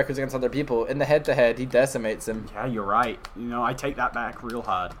better set records against other people. In the head-to-head, he decimates him. Yeah, you're right. I take that back real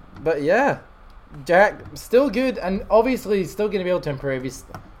hard. But yeah, Jack, still good, and obviously he's still going to be able to improve. He's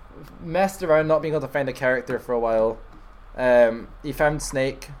messed around not being able to find a character for a while. He found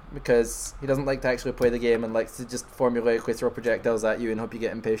Snake because he doesn't like to actually play the game and likes to just formulaically throw projectiles at you and hope you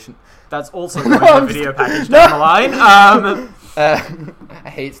get impatient. That's also a video package down the line. I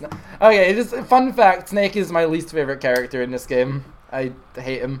hate Snake. Okay, just fun fact, Snake is my least favorite character in this game. I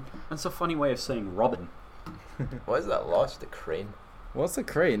hate him. That's a funny way of saying Robin. What is that lost? The Crane? What's a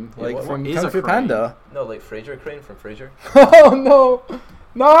crane? Yeah, Like what from is Kung a Fu crane? Panda? No, like Frasier Crane from Frasier. Oh no!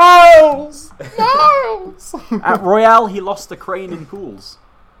 Niles! Niles! At Royale, he lost a crane in pools.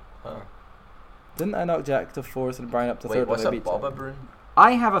 Huh. Didn't I knock Jack to 4th and Brian up to 3rd? Wait, what's when I a beat Boba him? Brune?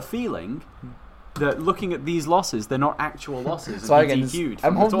 I have a feeling that looking at these losses, they're not actual losses. So and again, he DQ'd I'm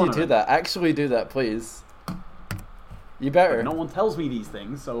from the holding you to tournament. that. Actually do that, please. You better. But no one tells me these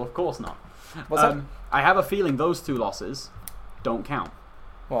things, so of course not. What's that? I have a feeling those 2 losses don't count.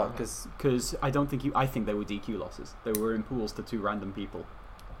 What? Because I don't think I think they were DQ losses. They were in pools to 2 random people.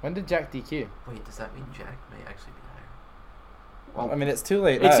 when did Jack DQ? Wait, does that mean Jack may actually be higher? Well, I mean, it's too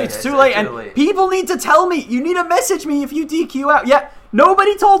late. It's too late, and people need to tell me. You need to message me if you DQ out. Yeah,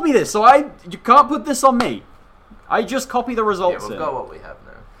 nobody told me this, so you can't put this on me. I just copy the results. Yeah, we've got what we have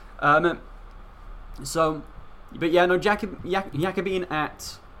now. But yeah, no, Jakobin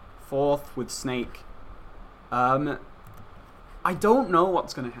at 4th with Snake. I don't know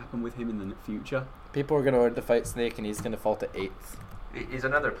what's going to happen with him in the future. People are going to order to fight Snake, and he's going to fall to 8th. He's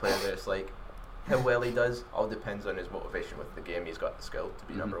another player that's like, how well he does all depends on his motivation with the game. He's got the skill to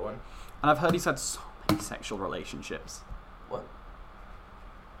be number 1. And I've heard he's had so many sexual relationships. What?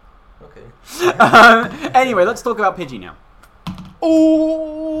 Okay. Anyway, let's talk about Pidgey now.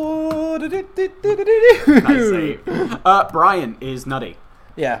 Oh, Nice save. Brian is nutty.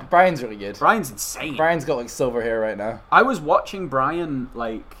 Yeah, Brian's really good. Brian's insane. Brian's got like silver hair right now. I was watching Brian,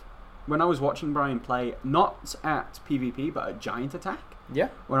 when I was watching Brian play, not at PvP, but at Giant Attack. Yeah.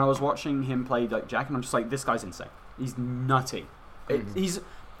 When I was watching him play Jack, and I'm just like, this guy's insane. He's nutty.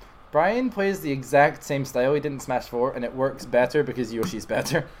 Brian plays the exact same style he did in Smash 4, and it works better because Yoshi's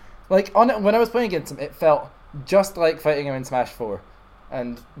better. Like, when I was playing against him, it felt just like fighting him in Smash 4.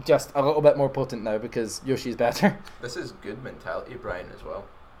 And just a little bit more potent now because Yoshi's better. This is good mentality, Brian, as well.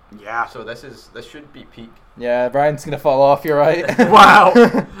 Yeah. So this should be peak. Yeah, Brian's going to fall off, you're right. Wow.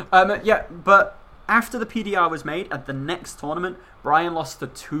 Yeah, but after the PDR was made, at the next tournament, Brian lost to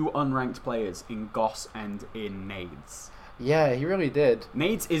 2 unranked players in Goss and in Nades. Yeah, he really did.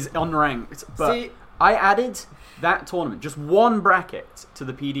 Nades is unranked, but See, I added that tournament, just one bracket, to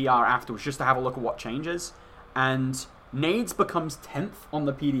the PDR afterwards, just to have a look at what changes, and Nades becomes 10th on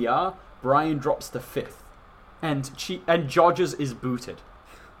the PDR, Brian drops to 5th, and Jodgers is booted.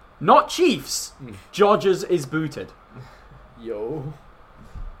 Not Chiefs, Jodgers is booted. Yo.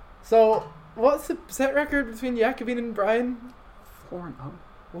 So, what's the set record between Jakobin and Brian? 4-0.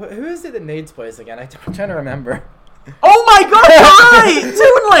 Who is it that Nades plays again? I'm trying to remember. Oh my god, you're right!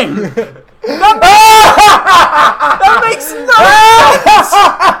 Toonling! That makes no sense!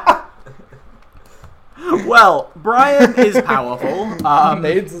 Well, Brian is powerful.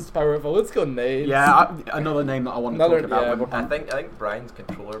 Nades is powerful. Let's go Nades. Yeah, another name that I want to talk about. Yeah, I think Brian's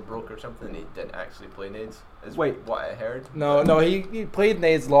controller broke or something and he didn't actually play Nades. Wait. What I heard. No, he played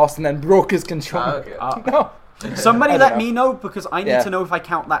Nades, lost, and then broke his controller. Okay. No. Somebody let me know, because I need to know if I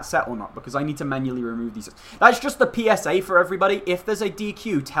count that set or not, because I need to manually remove these. That's just the PSA for everybody. If there's a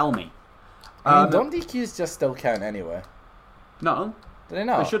DQ, tell me. I mean, don't DQs just still count anyway? No. Do they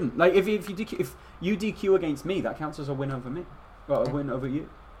not? They shouldn't. Like, if you DQ against me, that counts as a win over me. Well, a win over you.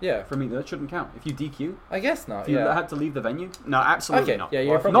 Yeah. For me, that shouldn't count. If you DQ, I guess not. if you had to leave the venue, no, absolutely not. Yeah,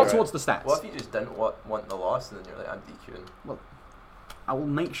 you're probably not right. towards the stats. What if you just didn't want the loss and then you're like, I'm DQing? Well, I will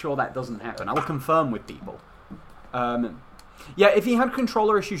make sure that doesn't happen. I will confirm with people. Yeah, if he had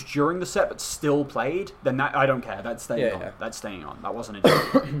controller issues during the set but still played, then that I don't care. That's staying on. Yeah. That's staying on. That wasn't a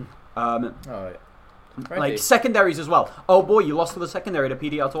DQ. Oh, yeah. Like secondaries as well. Oh boy, you lost to the secondary at a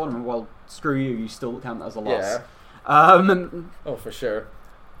PDR tournament. Well, screw you. You still count that as a loss. Yeah. Oh, for sure.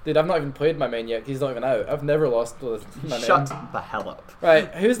 Dude, I've not even played my main yet. He's not even out. I've never lost with my main. Shut the hell up.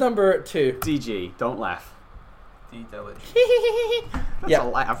 Right, who's number 2? DG, don't laugh. D-Delic. That's a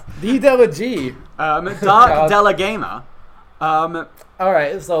laugh. D-Della-G. Dark Della Gamer.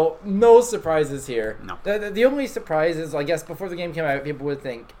 Alright, so no surprises here. No. The only surprise is, I guess, before the game came out, people would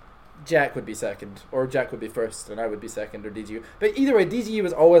think Jack would be second, or Jack would be first, and I would be second, or DGU. But either way, DGU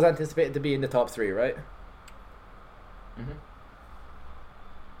was always anticipated to be in the top 3, right?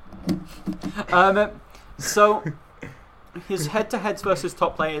 So his head-to-heads versus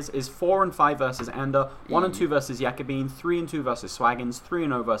top players is 4 and 5 versus Ander, 1 and 2 versus Jakobin, 3 and 2 versus Swaggins, 3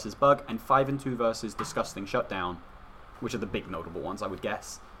 and 0 versus Bug, and 5 and 2 versus Disgusting Shutdown, which are the big notable ones, I would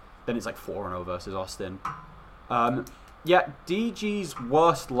guess. Then it's like 4 and 0 versus Austin. Yeah, DG's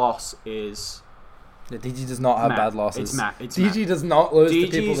worst loss is... Yeah, DG does not have Matt. bad losses. It's Matt. It's DG Matt. does not lose DG's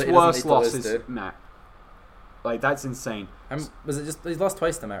to people that he worst doesn't need to loss lose is to. Matt. Like, that's insane. Was it just... He's lost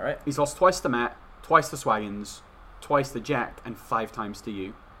twice to Matt, right? He's lost twice to Matt, twice to Swaggins, twice to Jack, and 5 times to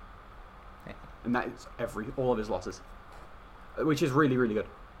you. And that is all of his losses. Which is really, really good.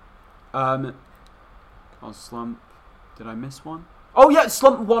 On Slump, did I miss one? Oh yeah,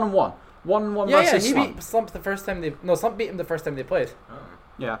 Slump 1-1. 1-1 versus he Slump. beat Slump the first time they... No, Slump beat him the first time they played. Oh.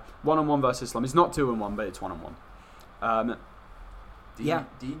 Yeah, 1-1 versus Slump. It's not 2-1, but it's 1-1. Yeah.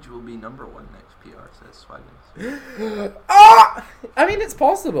 Deej will be number 1 next PR, says Swaggins. I mean, it's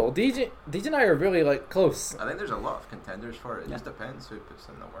possible. DJ and I are really, like, close. I think there's a lot of contenders for it. It Yeah. just depends who puts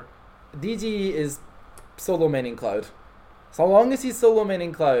in the work. DG is solo maining Cloud. So long as he's solo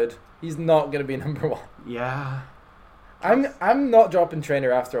maining Cloud, he's not gonna be number 1. Yeah. I'm not dropping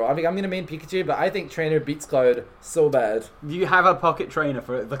Trainer after all. I mean, I'm gonna main Pikachu, but I think Trainer beats Cloud so bad. You have a pocket trainer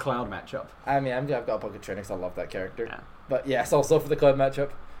for the Cloud matchup. I mean, I've got a pocket Trainer because I love that character. Yeah. But yes, also for the Cloud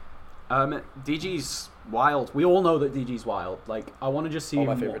matchup. DG's wild. We all know that DG's wild. Like, I want to just see All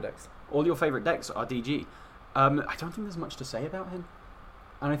my more. favorite decks. All your favorite decks are DG. I don't think there's much to say about him.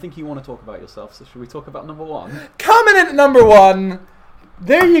 And I think you want to talk about yourself, so should we talk about number 1? Coming in at number 1.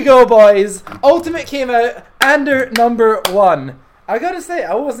 There you go, boys. Ultimate came out under number 1. I gotta say,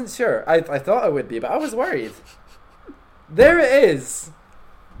 I wasn't sure. I thought I would be, but I was worried. There it is.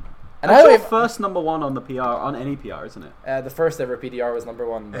 And That's your first number 1 on the PR, on any PR, isn't it? The first ever PDR was number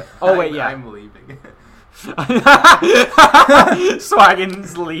 1. But Oh wait, yeah. I'm leaving.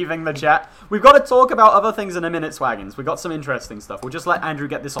 Swaggins leaving the chat. We've got to talk about other things in a minute, Swaggins. We've got some interesting stuff. We'll just let Andrew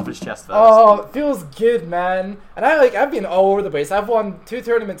get this off his chest first. Oh, it feels good, man. And I've been all over the place. I've won 2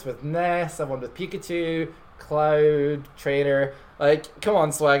 tournaments with Ness. I've won with Pikachu, Cloud, Trainer. Like, come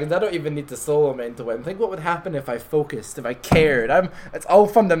on, Swaggins. I don't even need to solo main to win. Think what would happen if I focused, if I cared. It's all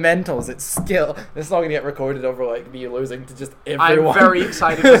fundamentals. It's skill. It's not going to get recorded over, like, me losing to just everyone. I'm very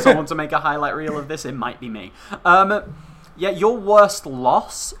excited for someone to make a highlight reel of this. It might be me. Yeah, your worst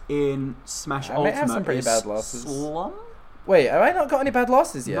loss in Smash I Ultimate might have some pretty is bad losses. Slump? Wait, have I not got any bad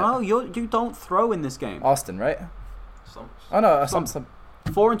losses yet? No, you don't throw in this game. Austin, right? Slumps. Oh, no. Slump.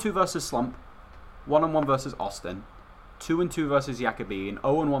 4-2 versus Slump. 1-1 versus Austin. 2-2 versus Jacoby. And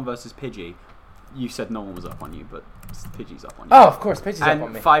 0-1 versus Pidgey. You said no one was up on you, but Pidgey's up on you. Oh, of course. Pidgey's and up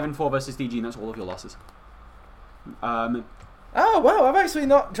on me. 5-4 versus DG, and that's all of your losses. Oh, wow. I've actually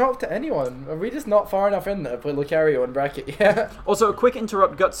not dropped to anyone. Are we just not far enough in there? Put Lucario in bracket. Yeah. Also, a quick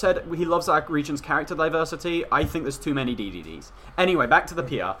interrupt. Gut said he loves our region's character diversity. I think there's too many DDDs. Anyway, back to the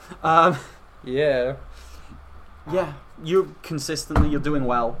PR. Yeah. Yeah, you're doing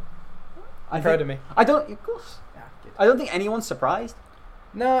well. I'm proud of me. Of course. Yeah, good. I don't think anyone's surprised.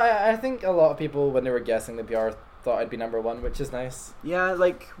 No, I think a lot of people, when they were guessing the PR, thought I'd be number 1, which is nice. Yeah,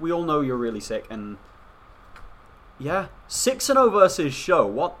 like, we all know you're really sick, and... Yeah. 6-0 versus Show,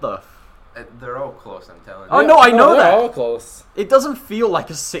 what the... They're all close, I'm telling you. Oh, no, I know they're that. all close. It doesn't feel like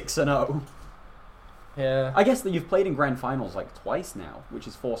a 6-0. Yeah. I guess that you've played in Grand Finals, like, twice now, which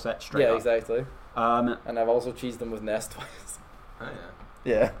is 4 sets straight Yeah, up. exactly. And I've also cheesed them with Nest twice. Oh,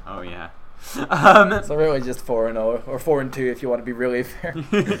 yeah. Yeah. Oh, yeah. So really just 4-0, or 4-2 if you want to be really fair.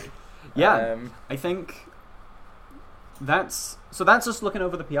 Yeah, I think that's us looking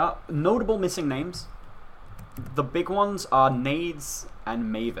over the PR. Notable missing names. The big ones are Nades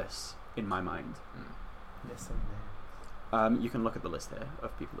and Mavis, in my mind. You can look at the list here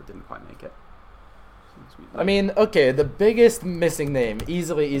of people that didn't quite make it. I mean, okay, the biggest missing name,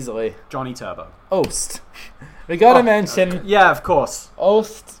 easily, Johnny Turbo. Oast. We gotta mention okay. Yeah, of course.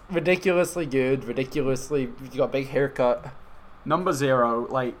 Oast, ridiculously good, you got a big haircut. Number 0,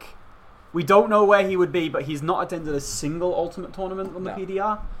 like, we don't know where he would be, but he's not attended a single Ultimate tournament on the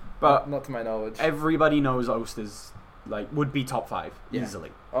PDR. But not to my knowledge. everybody knows Oast is, like, would be top 5,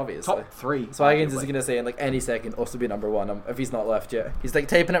 easily. Obviously. Top 3. Swaggins is gonna say in like any second Oast will be number 1 if he's not left yet. He's like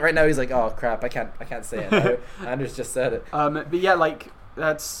typing it right now. He's like, oh crap, I can't say it now. Anders just said it. But yeah, like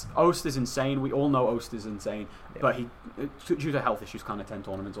Oast is insane. We all know Oast is insane, but he due to health issues can't attend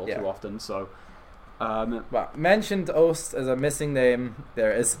tournaments all too often. So, well, mentioned Oast as a missing name.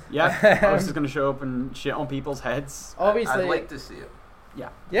 There is. Yeah, Oast is gonna show up and shit on people's heads. Obviously, I'd like to see it.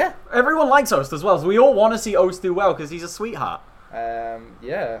 Yeah. Everyone likes Oast as well, so we all want to see Oast do well because he's a sweetheart.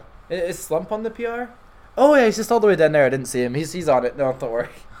 Yeah. Is Slump on the PR? Oh yeah, he's just all the way down there. I didn't see him. He's on it. No, don't worry.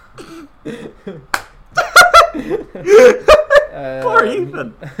 Poor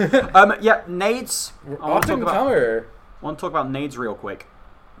Ethan. Yeah, Nades. I want to talk about Nades real quick.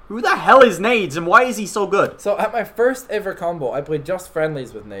 Who the hell is Nades and why is he so good? So at my first ever combo, I played just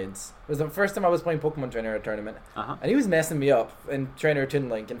friendlies with Nades. It was the first time I was playing Pokemon Trainer at a tournament. And he was messing me up in Trainer Toon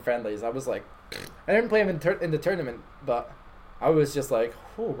Link in friendlies. I was like, I didn't play him in the tournament, but I was just like,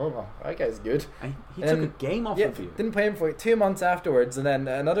 oh, that guy's good. He took a game off of you. Didn't play him for like 2 months afterwards, and then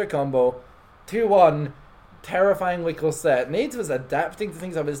another combo, 2-1, terrifyingly close set. Nades was adapting to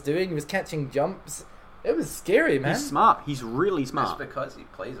things I was doing. He was catching jumps. It was scary, man. He's smart. He's really smart. It's because he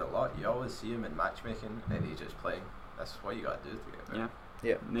plays a lot. You always see him in matchmaking, and he's just playing. That's what you got to do to get better.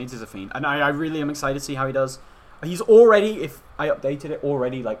 Yeah. Nades is a fiend. And I really am excited to see how he does. He's already, if I updated it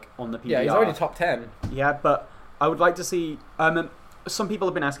already, like, on the PDR. Yeah, he's already top 10. Yeah, but I would like to see... some people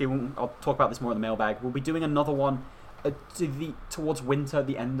have been asking, I'll talk about this more in the mailbag, we'll be doing another one towards winter,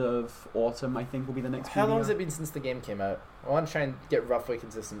 the end of autumn, I think will be the next. How PDR. long has it been since the game came out? I want to try and get roughly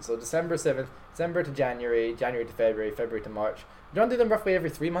consistent. So December 7th, December to January, January to February, February to March. Do you want to do them roughly every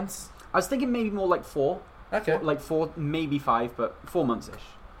 3 months? I was thinking maybe more like 4. Okay. Like 4, maybe 5, but 4 months ish.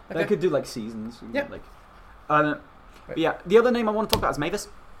 Okay. They could do like seasons. Yep. Like, but yeah, the other name I want to talk about is Mavis.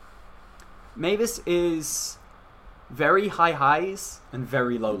 Mavis is very high highs and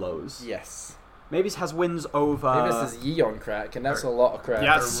very low lows. Yes. Mavis has wins over. Mavis is Yeon crack, and that's a lot of crack.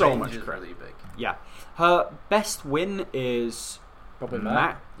 Yeah, Her so range much is crap. really big. Yeah, her best win is Probably Matt.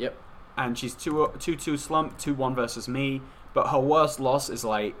 Matt. Yep. And she's 2-2 slump, 2-1 versus me. But her worst loss is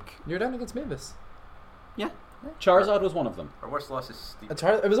like You're down against Mavis. Charizard was one of them. Her worst loss is Steve.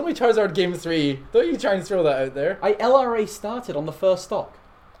 It was only Charizard Game 3. Don't you try and throw that out there. I LRA started on the first stock.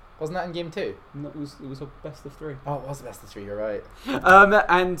 Wasn't that in Game 2? No, it was a best of 3. Oh, it was the best of 3, you're right.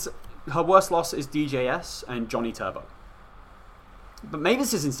 And her worst loss is DJS and Johnny Turbo. But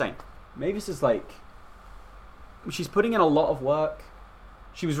Mavis is insane. Mavis is like, she's putting in a lot of work.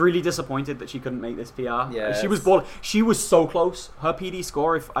 She was really disappointed that she couldn't make this PR. Yes. She was bored. She was so close. Her PD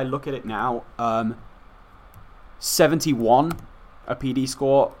score, if I look at it now, 71, a PD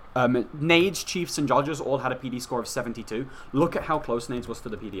score. Nades, Chiefs, and Dodgers all had a PD score of 72. Look at how close Nades was to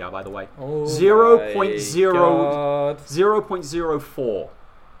the PDR, by the way. Oh 0.04.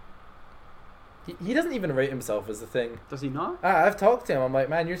 He doesn't even rate himself as the thing. Does he not? I've talked to him. I'm like,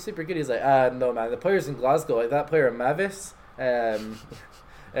 man, you're super good. He's like, no, man. The players in Glasgow, like that player Mavis,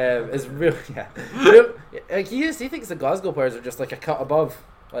 is really, like he thinks the Glasgow players are just like a cut above,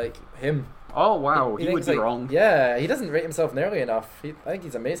 like him. Oh wow, he would thinks, be like, wrong. Yeah, he doesn't rate himself nearly enough. I think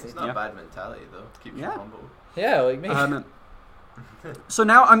he's amazing. It's not Yeah. a bad mentality though. Keeps you Yeah. humble. Yeah, like me. So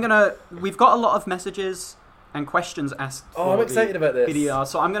now we've got a lot of messages and questions asked. I'm for excited the about this. PDR.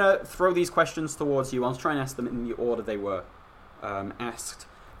 So I'm gonna throw these questions towards you. I'll try and ask them in the order they were asked.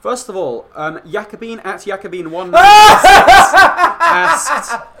 First of all, Jakobine at Jakobine1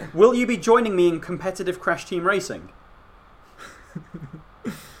 asked, "Will you be joining me in competitive Crash Team Racing?"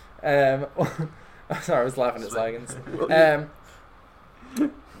 Sorry, I was laughing at Slagans.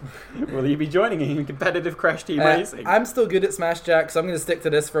 Will you be joining me in competitive Crash Team Racing? I'm still good at Smash Jack, so I'm going to stick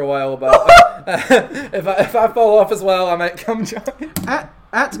to this for a while. But if I fall off as well, I might come join.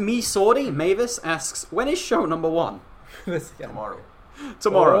 At Me Sordy, Mavis asks, "When is show number 1?" This again.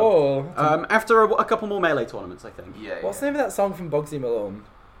 Tomorrow. Oh. After a couple more Melee tournaments, I think. Yeah. What's the name of that song from Bugsy Malone?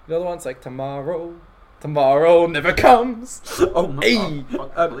 The other one's like tomorrow never comes. Oh my Hey. god.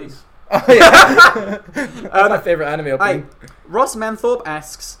 Fuck the police. Oh yeah. That's my favorite anime opening. Ross Manthorpe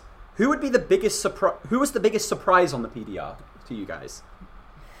asks, "Who was the biggest surprise on the PDR to you guys?"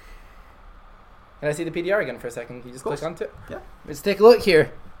 Can I see the PDR again for a second? Can you just click onto it? Yeah. Let's take a look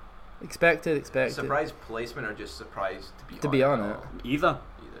here. Expected. Surprise placement or just surprised To be on it. Either.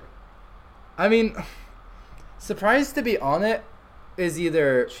 I mean, surprised to be on it is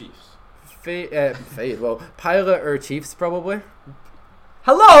either Chiefs. Fade. Well, Pilot or Chiefs probably.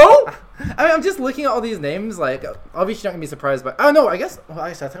 Hello. I mean, I'm just looking at all these names. Like, obviously not gonna be surprised by. Oh no, I guess. Well,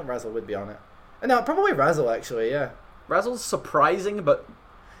 actually, I think Razzle would be on it. No, probably Razzle actually. Yeah. Razzle's surprising, but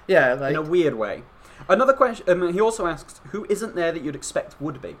Yeah, like in a weird way. Another question. He also asks, "Who isn't there that you'd expect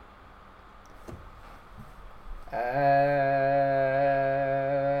would be?"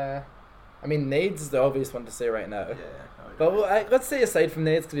 I mean, Nades is the obvious one to say right now. Yeah. But let's say aside from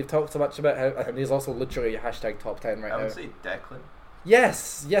Nades, because we've talked so much about how he's also literally hashtag top 10 right I now. would say Declan.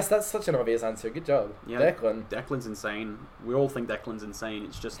 Yes, that's such an obvious answer. Good job. Yeah. Declan. Declan's insane. We all think Declan's insane.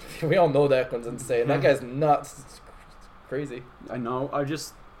 It's just, We all know Declan's insane. That guy's nuts. It's crazy. I know.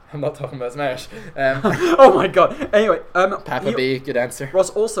 I'm not talking about Smash. Oh my god. Anyway, Papa B, good answer. Ross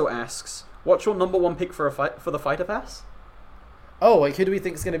also asks, "What's your number 1 pick for the Fighter Pass?" Oh, like who do we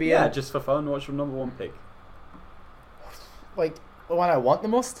think is going to be Yeah, in? just for fun. What's your number 1 pick? Like the one I want the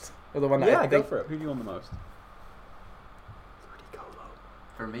most, or the one that Yeah, I go think. for it. Who do you want the most?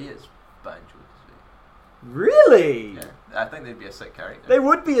 For me, it's Banjo. Really? Yeah, I think they'd be a sick character. They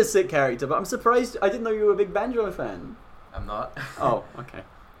would be a sick character, but I'm surprised. I didn't know you were a big Banjo fan. I'm not. Oh, okay.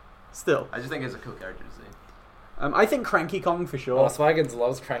 Still, I just think it's a cool character to see. I think Cranky Kong for sure. Oh, Swaggins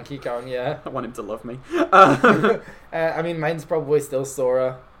loves Cranky Kong, yeah. I want him to love me. I mean, mine's probably still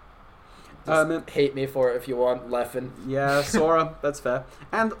Sora. Just hate me for it if you want, Leffen. Yeah, Sora, that's fair.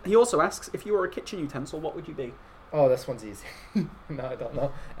 And he also asks, if you were a kitchen utensil, what would you be? Oh, this one's easy. No, I don't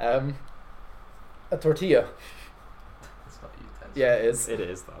know. A tortilla. It's not a utensil. Yeah, it is. It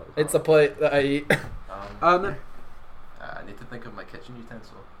is, though. It's a plate that I eat. I need to think of my kitchen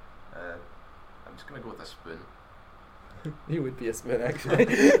utensil. I'm just gonna go with a spoon. You would be a spoon, actually.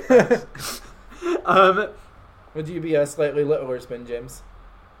 Would you be a slightly littler Spin James?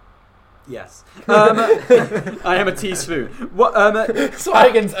 Yes. I am a teaspoon. What?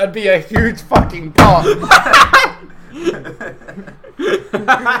 Swaggins, I'd be a huge fucking pot. What's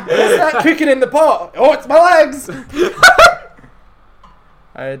that cooking in the pot? Oh, it's my legs.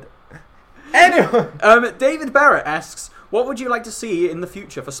 Anyway. David Barrett asks, what would you like to see in the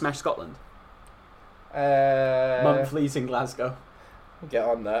future for Smash Scotland? Monthlies in Glasgow. We'll get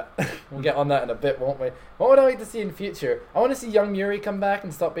on that. We'll get on that in a bit, won't we? What would I like to see in future? I want to see Young Muri come back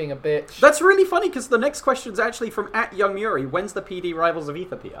and stop being a bitch. That's really funny because the next question's actually from @YoungMuri. When's the PD Rivals of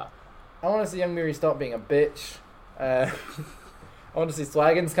Ether PR? I want to see Young Muri stop being a bitch. I want to see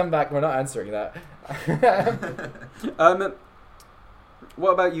Swaggins come back. We're not answering that.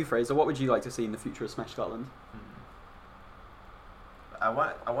 What about you, Fraser? What would you like to see in the future of Smash Scotland? I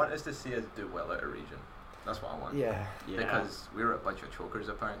want us to see us do well out of region. That's what I want. Yeah. Because we're a bunch of chokers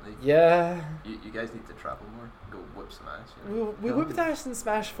apparently. Yeah. You guys need to travel more. Go whoop some ass. You know? We whipped ass in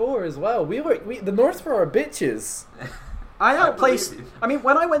Smash 4 as well. The North were our bitches. I outplaced. I mean,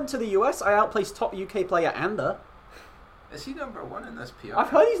 when I went to the US, I outplaced top UK player Ander. Is he number 1 in this PR? I've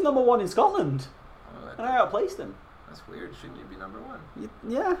heard he's number 1 in Scotland, Oh, and I outplaced him. That's weird. Shouldn't you be number 1?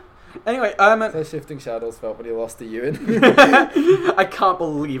 Yeah. Anyway, So Shifting Shadows felt when he lost to Ewan. I can't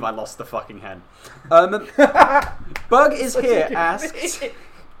believe I lost the fucking hen. Bug is here asked.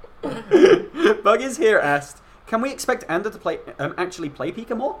 Bug is here asked. Can we expect Ander to play actually play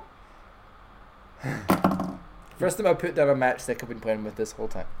Pika more? First time I put down a matchstick I've been playing with this whole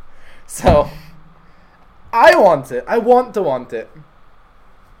time. So I want it. I want it.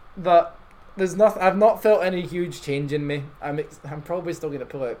 But there's nothing. I've not felt any huge change in me. I'm probably still gonna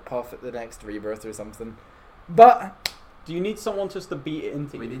pull out Puff at the next Rebirth or something. But do you need someone just to beat it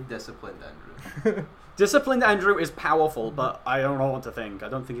into you? We need disciplined Andrew. Disciplined Andrew is powerful, but I don't know what to think. I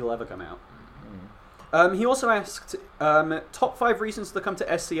don't think he'll ever come out. He also asked top 5 reasons to come to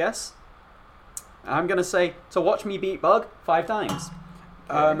SCS. I'm gonna say to watch me beat Bug 5 times.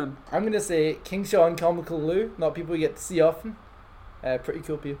 I'm gonna say King Shaw and Comical Lou. Not people you get to see often. Pretty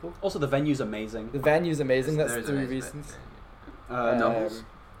cool people. Also, the venue's amazing. The venue's amazing. That's There's 3 nice reasons. Doubles.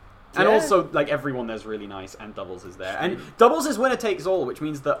 And Yeah. also, like, everyone there's really nice, and Doubles is there. And Doubles is winner takes all, which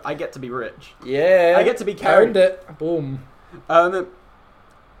means that I get to be rich. Yeah. I get to be carried. Earned it. Boom.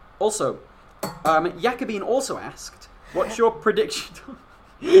 Also, Jacobine also asked, what's your prediction?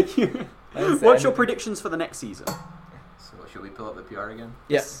 What's your predictions for the next season? So should we pull up the PR again?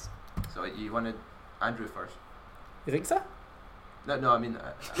 Yes. So you wanted Andrew first? You think so? No, I mean...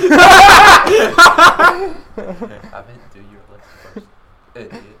 I meant do your list first.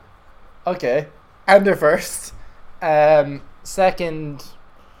 Idiot. Okay. Ander first. Second,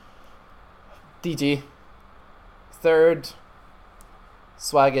 DG. Third,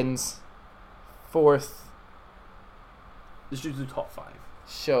 Swaggins. Fourth, Let's just do top 5.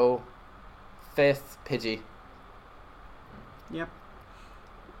 Show. Fifth, Pidgey. Yeah.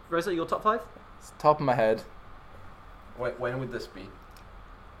 Reza, your top 5? It's top of my head. When would this be?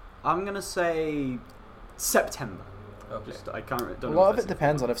 I'm gonna say September. Okay. Just I can't. A Don't know lot if of that's it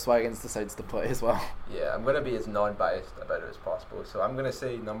depends on if Swaggins decides to play as well. Yeah, I'm going to be as non-biased about it as possible. So I'm going to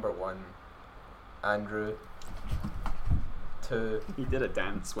say number 1, Andrew. 2, He did a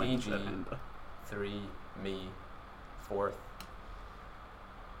dance when he DG. said Ender. 3, me. 4th,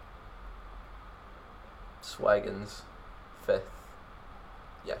 Swaggins. 5th,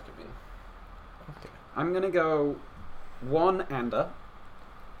 Jacobine. I'm gonna go 1 Ander.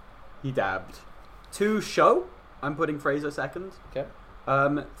 He dabbed. 2 Show. I'm putting Fraser second. Okay.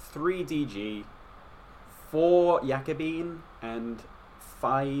 3 DG. 4 Jacobine and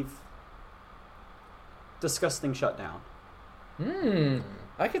 5 Disgusting Shutdown.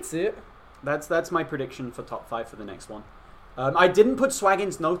 I could see it. That's my prediction for top 5 for the next one. I didn't put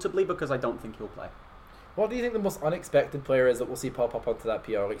Swaggins notably because I don't think he'll play. What do you think the most unexpected player is that we'll see pop up onto that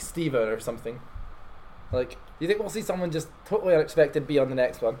PR? Like Steven or something? Like, do you think we'll see someone just totally unexpected be on the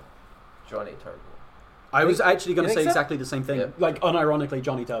next one? Johnny Turbo. I was actually going you to say think so? exactly the same thing. Yeah. Like, unironically,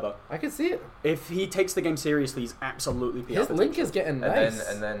 Johnny Turbo. I could see it. If he takes the game seriously, he's absolutely PR His link potential. is getting And nice.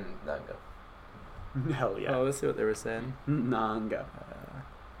 then Nanga. Hell yeah. Oh, let's see what they were saying. Nanga.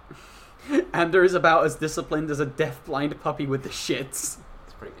 Ander is about as disciplined as a deaf-blind puppy with the shits.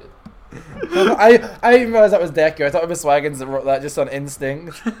 It's pretty good. I didn't realize that was Deku. I thought it was Swaggins that wrote that just on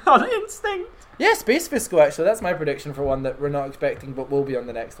instinct. On instinct. Yeah, Space Fiscal actually. That's my prediction for one that we're not expecting but will be on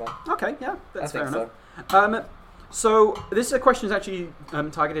the next one. Okay, yeah, that's I fair think enough. So this is a question that's actually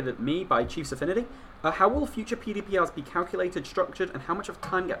targeted at me by Chiefs Affinity. How will future PDPRs be calculated, structured, and how much of a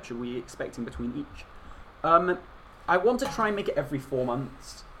time gap should we be expecting between each? I want to try and make it every 4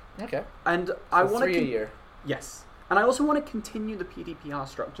 months. Okay. And So I want 3 a to year. Yes. And I also want to continue the PDPR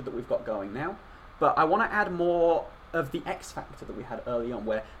structure that we've got going now, but I want to add more of the X factor that we had early on,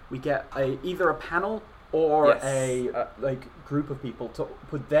 where we get either a panel or a group of people to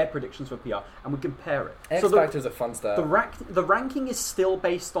put their predictions for PR, and we compare it. X factor's a fun stuff. The ranking is still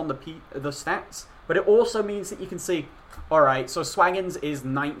based on the stats, but it also means that you can see, all right, so Swaggins is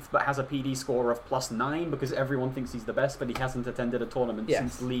 9th but has a PD score of +9 because everyone thinks he's the best, but he hasn't attended a tournament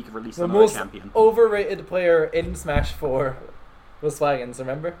since League released another champion. The most overrated player in Smash 4 was Swaggins,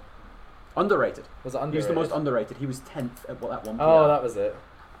 remember? Underrated. Was it underrated? He was the most underrated. He was 10th at that one. Oh, that was it.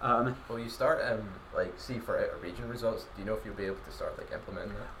 Well, you start see for outer region results. Do you know if you'll be able to start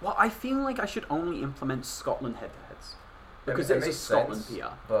implementing that? Well, I feel like I should only implement Scotland head-to-heads because it's a Scotland sense,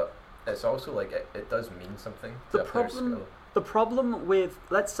 PR. But it's also it does mean something. The problem with,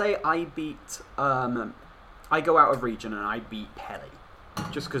 let's say I beat I go out of region and I beat Pelly,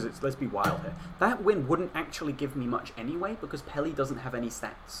 just because let's be wild here. That win wouldn't actually give me much anyway because Pelly doesn't have any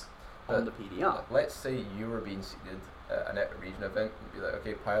stats on the PDR. Let's say you were being seeded at an outer region event and be like,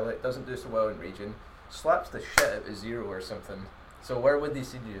 okay, Pilot doesn't do so well in region, slaps the shit out of 0 or something. So where would they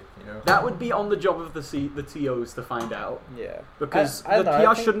seed you? You know, that would be on the job of the TOs to find out. Yeah, because the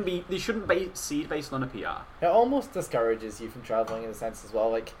PR shouldn't be seed based on a PR. It almost discourages you from traveling in a sense as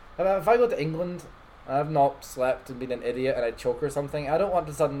well. Like if I go to England, and I've not slept and been an idiot and I choke or something, I don't want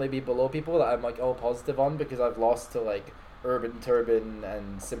to suddenly be below people that I'm all positive on because I've lost to Urban Turbin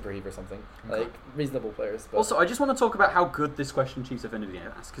and Simperheave or something. Reasonable players. But. Also, I just want to talk about how good this question Chiefs Affinity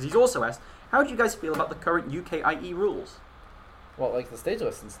asked, because he's also asked, how do you guys feel about the current UKIE rules? What, the stage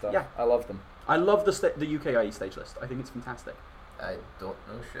list and stuff? Yeah. I love them. I love the UKIE stage list. I think it's fantastic. I don't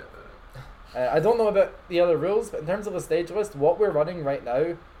know shit about it. I don't know about the other rules, but in terms of the stage list, what we're running right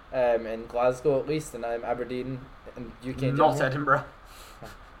now, in Glasgow at least, and Aberdeen and UK in Not general,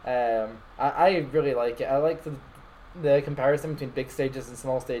 Edinburgh. I really like it. I like the comparison between big stages and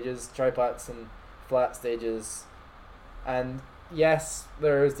small stages, triplats and flat stages, and yes,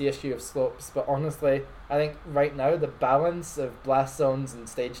 there is the issue of slopes, but honestly, I think right now the balance of blast zones and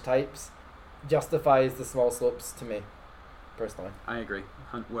stage types justifies the small slopes to me, personally. I agree,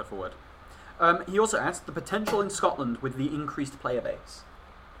 word for word. He also asked the potential in Scotland with the increased player base.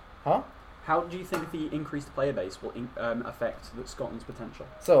 Huh? How do you think the increased player base will affect Scotland's potential?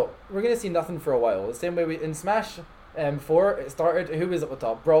 So, we're going to see nothing for a while. The same way in Smash 4, it started, who was at the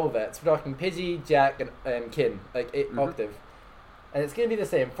top? Brawl Vets. We're talking Pidgey, Jack, and Kin, Octave. And it's going to be the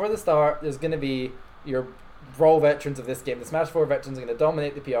same. For the start, there's going to be your Brawl veterans of this game. The Smash 4 veterans are going to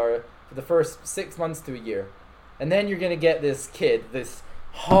dominate the PR for the first 6 months to a year. And then you're going to get this kid, this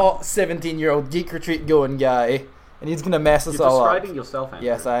hot 17-year-old Geek Retreat going guy, and he's going to mess us all up. You're describing yourself, Andrew.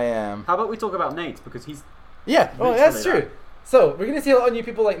 Yes, I am. How about we talk about Nate, because he's... Yeah, well, that's true. So, we're going to see a lot of new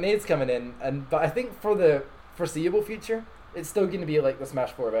people like Nades coming in, but I think for the foreseeable future, it's still going to be like the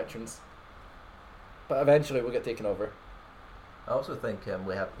Smash 4 veterans. But eventually we'll get taken over. I also think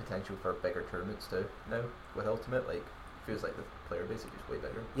we have potential for bigger tournaments too now with Ultimate. Feels like the player base is just way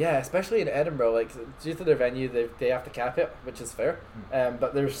bigger. Yeah, especially in Edinburgh. Due to their venue, they have to cap it, which is fair.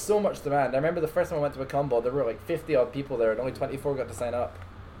 But there's so much demand. I remember the first time I went to a combo, there were 50 odd people there, and only 24 got to sign up.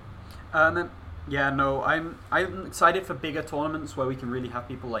 Yeah, no, I'm excited for bigger tournaments where we can really have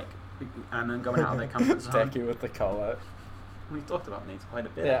people and then going out of their comfort zone. Thank you with the call out. We've talked about Nate quite a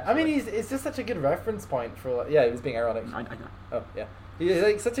bit. Yeah, I mean, it's just such a good reference point for... Yeah, he was being ironic. I know. Oh, yeah.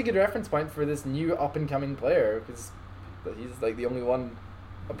 He's such a good reference point for this new up-and-coming player, because he's the only one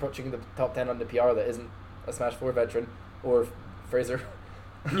approaching the top 10 on the PR that isn't a Smash 4 veteran, or Fraser.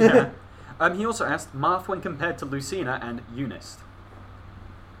 Yeah. He also asked, Marth when compared to Lucina and Eunice.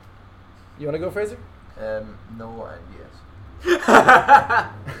 You want to go, Fraser? No and yes.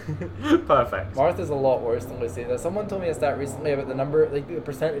 Perfect. Marth is a lot worse than Lucina. Someone told me a stat recently about the number, the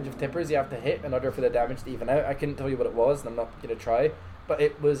percentage of tippers you have to hit in order for the damage to even out. I couldn't tell you what it was, and I'm not going to try. But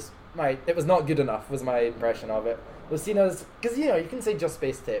it was not good enough, was my impression of it. Lucina's, because you can say just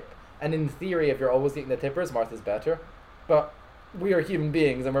space tip, and in theory, if you're always getting the tippers, Marth is better. But we are human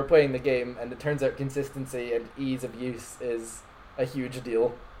beings, and we're playing the game, and it turns out consistency and ease of use is a huge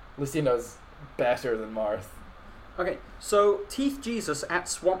deal. Lucina's better than Marth. Okay, so Teeth Jesus at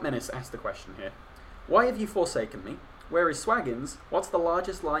Swamp Menace asked the question here. Why have you forsaken me? Where is Swaggins? What's the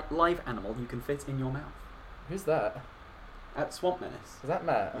largest live animal you can fit in your mouth? Who's that? At Swamp Menace. Is that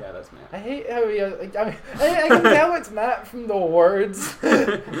Matt? Yeah, that's Matt. I hate how he... I can tell it's Matt from the words.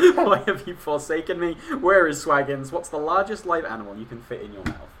 Why have you forsaken me? Where is Swaggins? What's the largest live animal you can fit in your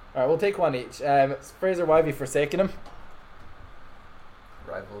mouth? Alright, we'll take one each. Fraser, why have you forsaken him?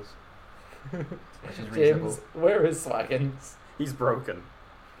 Rivals. Which is James, where is Swaggins? He's broken.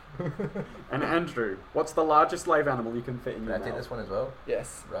 And Andrew, what's the largest live animal you can fit in your Can I take mouth? this one as well?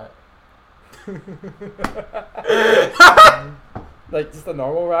 Yes. Rat. Like just a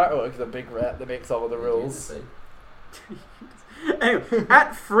normal rat, or like the big rat that makes all of the rules. Anyway,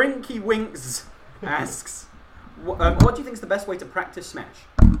 at Frinky Winks asks, what do you think is the best way to practice Smash?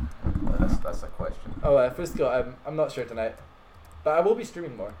 That's a question. Oh, first of all, I'm not sure tonight, but I will be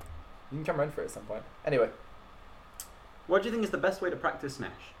streaming more. You can come around for it at some point. Anyway, What do you think is the best way to practice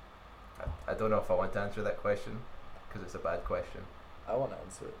Smash? I don't know if I want to answer that question because it's a bad question. I want to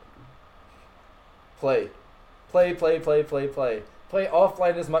answer it. Play. Play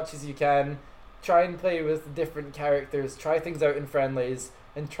offline as much as you can. Try and play with different characters. Try things out in friendlies.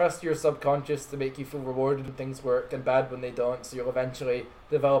 And trust your subconscious to make you feel rewarded when things work and bad when they don't, so you'll eventually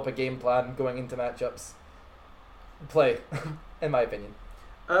develop a game plan going into matchups. Play, in my opinion.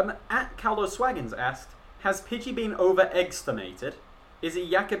 At Caldo Swaggins asked, has Pidgey been overestimated? Is he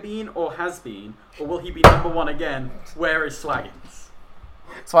Yakabeen or has been? Or will he be number one again? Where is Swaggins?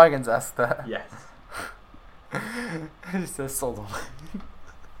 Swaggins asked that. Yes. He says solo.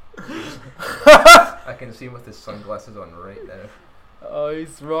 I can see him with his sunglasses on right now. Oh,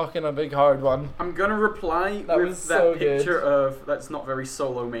 he's rocking a big hard one. I'm gonna reply That with was that so picture good. of that's not very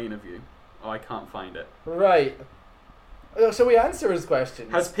solo main of you. Oh, I can't find it. Right. Shall we answer his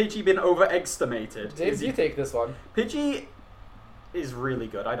questions? Has Pidgey been overestimated? James, you take this one. Pidgey is really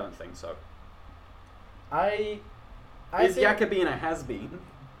good. I don't think so. I Is think, Yakabeen a has-been?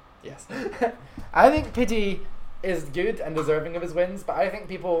 yes. I think Pidgey is good and deserving of his wins, but I think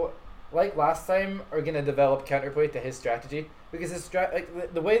people, like last time, are going to develop counterplay to his strategy. Because his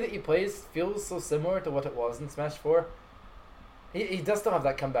the way that he plays feels so similar to what it was in Smash 4. He does still have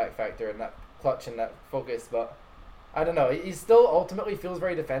that comeback factor and that clutch and that focus, but I don't know. He still ultimately feels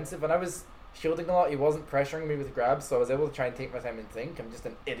very defensive. When I was shielding a lot, he wasn't pressuring me with grabs, so I was able to try and take my time and think. I'm just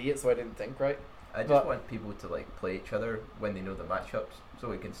an idiot, so I didn't think right. I just want people to like play each other when they know the matchups, so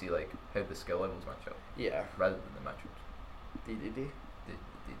we can see like how the skill levels match up, Yeah. rather than the matchups. DDD.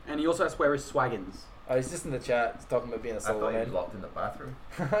 And he also asked where is Swaggins? Oh, he's just in the chat. He's talking about being a I solo thought he man. was locked in the bathroom.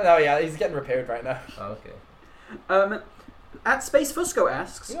 Oh yeah, he's getting repaired right now. Oh, okay. At Space Fusco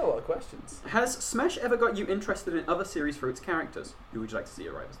asks, We got a lot of questions. has Smash ever got you interested in other series for its characters? Who would you like to see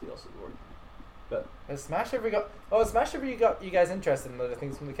arrive as the DLC Lord? Has Smash ever got? Oh, has Smash ever got you guys interested in other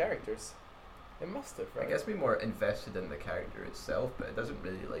things from the characters? It must have, right? I guess me more invested in the character itself, but it doesn't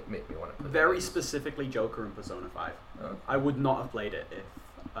really like make me want to play. Very the games. specifically Joker and Persona 5. Oh. I would not have played it if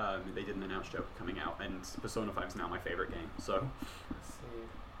they didn't announce Joker coming out, and Persona 5 is now my favourite game, so... Let's see.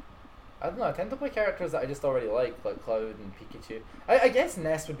 I don't know. I tend to play characters that I just already like Cloud and Pikachu. I guess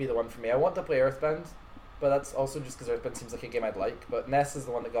Ness would be the one for me. I want to play Earthbound, but that's also just because Earthbound seems like a game I'd like. But Ness is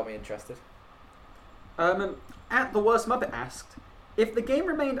the one that got me interested. At The Worst Muppet asked, if the game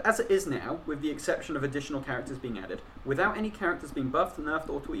remained as it is now, with the exception of additional characters being added, without any characters being buffed, nerfed,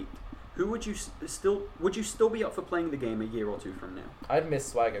 or tweaked, who would you still be up for playing the game a year or two from now? I'd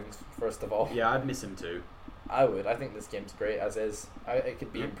miss Swaggins first of all. Yeah, I'd miss him too. I would. I think this game's great as is. It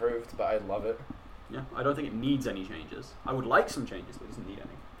could be Yeah. improved, but I love it. Yeah, I don't think it needs any changes. I would like some changes, but it doesn't need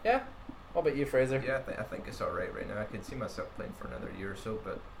any. Yeah. What about you, Fraser? Yeah, I think it's alright right now. I can see myself playing for another year or so,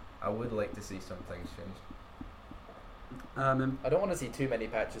 but I would like to see some things change. I don't want to see too many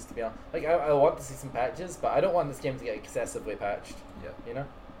patches, to be honest. Like, I want to see some patches, but I don't want this game to get excessively patched. Yeah. You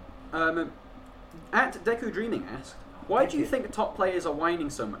know? At Deku Dreaming asked, why do you Thank you. think top players are whining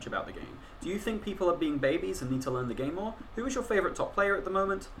so much about the game? Do you think people are being babies and need to learn the game more? Who is your favourite top player at the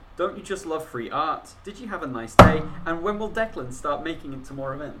moment? Don't you just love free art? Did you have a nice day? And when will Declan start making it to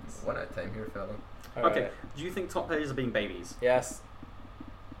more events? One at a time here, fella. Okay, Alright. do you think top players are being babies? Yes.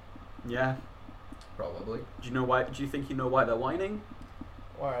 Yeah. Probably. Do you know why? Do you think you know why they're whining?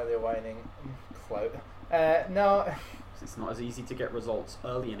 Why are they whining? Clout. No. It's not as easy to get results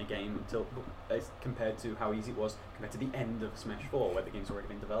early in a game until as compared to how easy it was compared to the end of Smash 4, where the game's already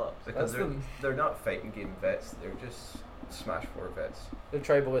been developed. Because That's they're not fighting game vets, they're just Smash 4 vets. Their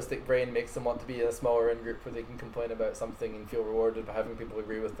tribalistic brain makes them want to be in a smaller in-group where they can complain about something and feel rewarded by having people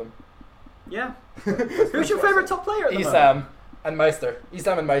agree with them. Yeah. Who's your favourite top player at the moment? Esam and Meister.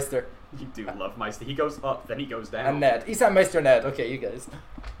 Esam and Meister. You do love Meister. He goes up, then he goes down. And Ned. Esam, Meister, Ned. Okay, you guys.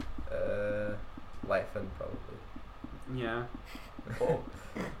 Leffen, probably. Yeah. Oh.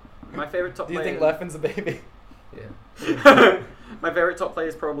 My favourite top Do you player... think Leffen's a baby? Yeah. My favourite top player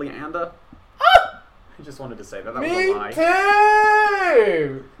is probably Anda. I just wanted to say that. That was a lie.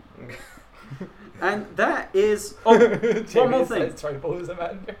 too! And that is... Oh, one more thing. Tribalism,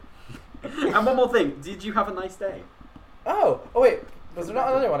 Andrew. And one more thing. Did you have a nice day? Oh wait. Was there not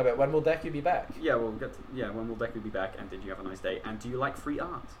another one about when will Deku be back? Yeah, we'll get to, when will Deku be back, and did you have a nice day, and do you like free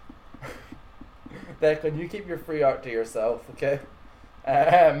art? Declan, you keep your free art to yourself, okay?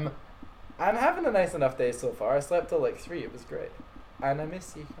 I'm having a nice enough day so far. I slept till like 3. It was great. And I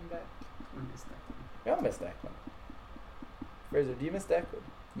miss you. Come back. I miss Declan. We all miss Declan. Fraser, do you miss Declan?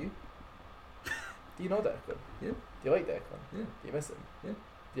 You? Do you know Declan? Yeah. Do you like Declan? Yeah. Do you miss him? Yeah. Do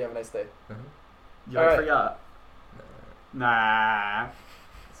you have a nice day? Uh-huh. You like free art? No, Nah.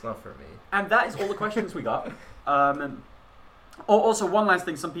 it's not for me. And that is all the questions we got. Also, one last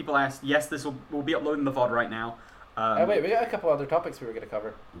thing. Some people asked. Yes, we'll be uploading the VOD right now. Wait, we got a couple other topics we were going to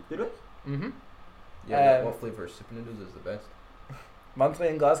cover. Did we? Mm-hmm. Yeah, what flavour of Super Noodles is the best? Monthly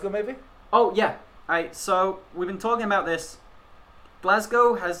in Glasgow, maybe? Oh, yeah. So, we've been talking about this.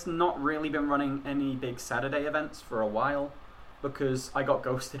 Glasgow has not really been running any big Saturday events for a while because I got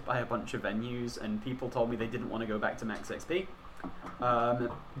ghosted by a bunch of venues and people told me they didn't want to go back to Max XP.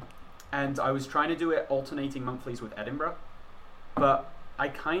 And I was trying to do it alternating monthlies with Edinburgh, but I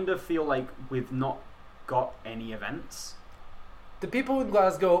kind of feel like we've not got any events. The people in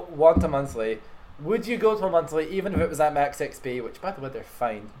Glasgow want a monthly. Would you go to a monthly even if it was at Max XP, which by the way they're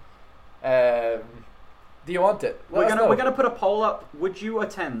fine? Do you want it? We're gonna put a poll up. Would you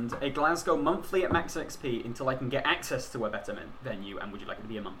attend a Glasgow monthly at Max XP until I can get access to a better venue? And would you like it to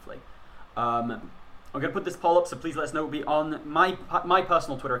be a monthly? I'm gonna put this poll up, so please let us know. It'll be on my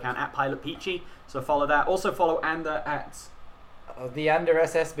personal Twitter account at Pilot Peachy. So follow that. Also follow Ander at the Ander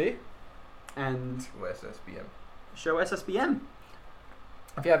SSB and Show SSBM. Show SSBM.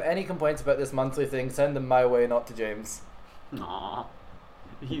 If you have any complaints about this monthly thing, send them my way, not to James. Aww.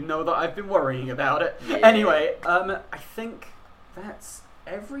 You know that I've been worrying about it. Yeah. Anyway, I think that's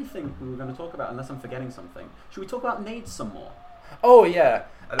everything we were going to talk about, unless I'm forgetting something. Should we talk about nades some more? Oh, yeah.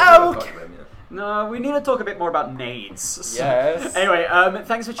 I don't know about them yet. No, we need to talk a bit more about nades. So, Yes. Anyway,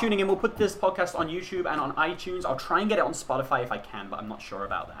 thanks for tuning in. We'll put this podcast on YouTube and on iTunes. I'll try and get it on Spotify if I can, but I'm not sure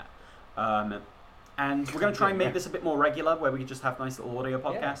about that. And we're going to try and make this a bit more regular, where we just have a nice little audio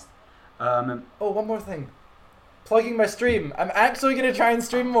podcast. Oh, one more thing. Plugging my stream. I'm actually going to try and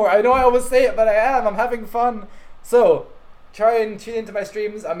stream more. I know I always say it, but I am. I'm having fun. So, try and tune into my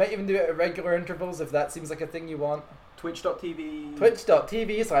streams. I might even do it at regular intervals if that seems like a thing you want. Twitch.tv.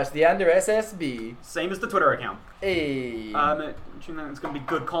 Twitch.tv/TheAnderSSB. Same as the Twitter account. Hey. Tune in, it's going to be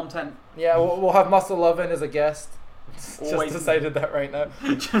good content. Yeah, we'll have Muscle Lovin as a guest. Always. Just decided that right now.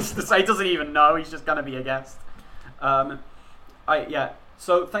 Just the site doesn't even know. He's just going to be a guest.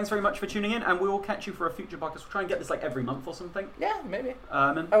 So thanks very much for tuning in, and we will catch you for a future podcast. We'll try and get this like every month or something. Yeah, maybe.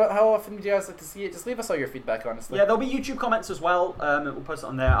 And How often would you guys like to see it? Just leave us all your feedback, honestly. yeah, there'll be YouTube comments as well. We'll post it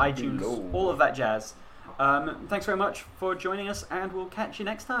on there, iTunes, Hello. all of that jazz. Thanks very much for joining us, and we'll catch you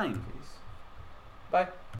next time. Peace. Bye.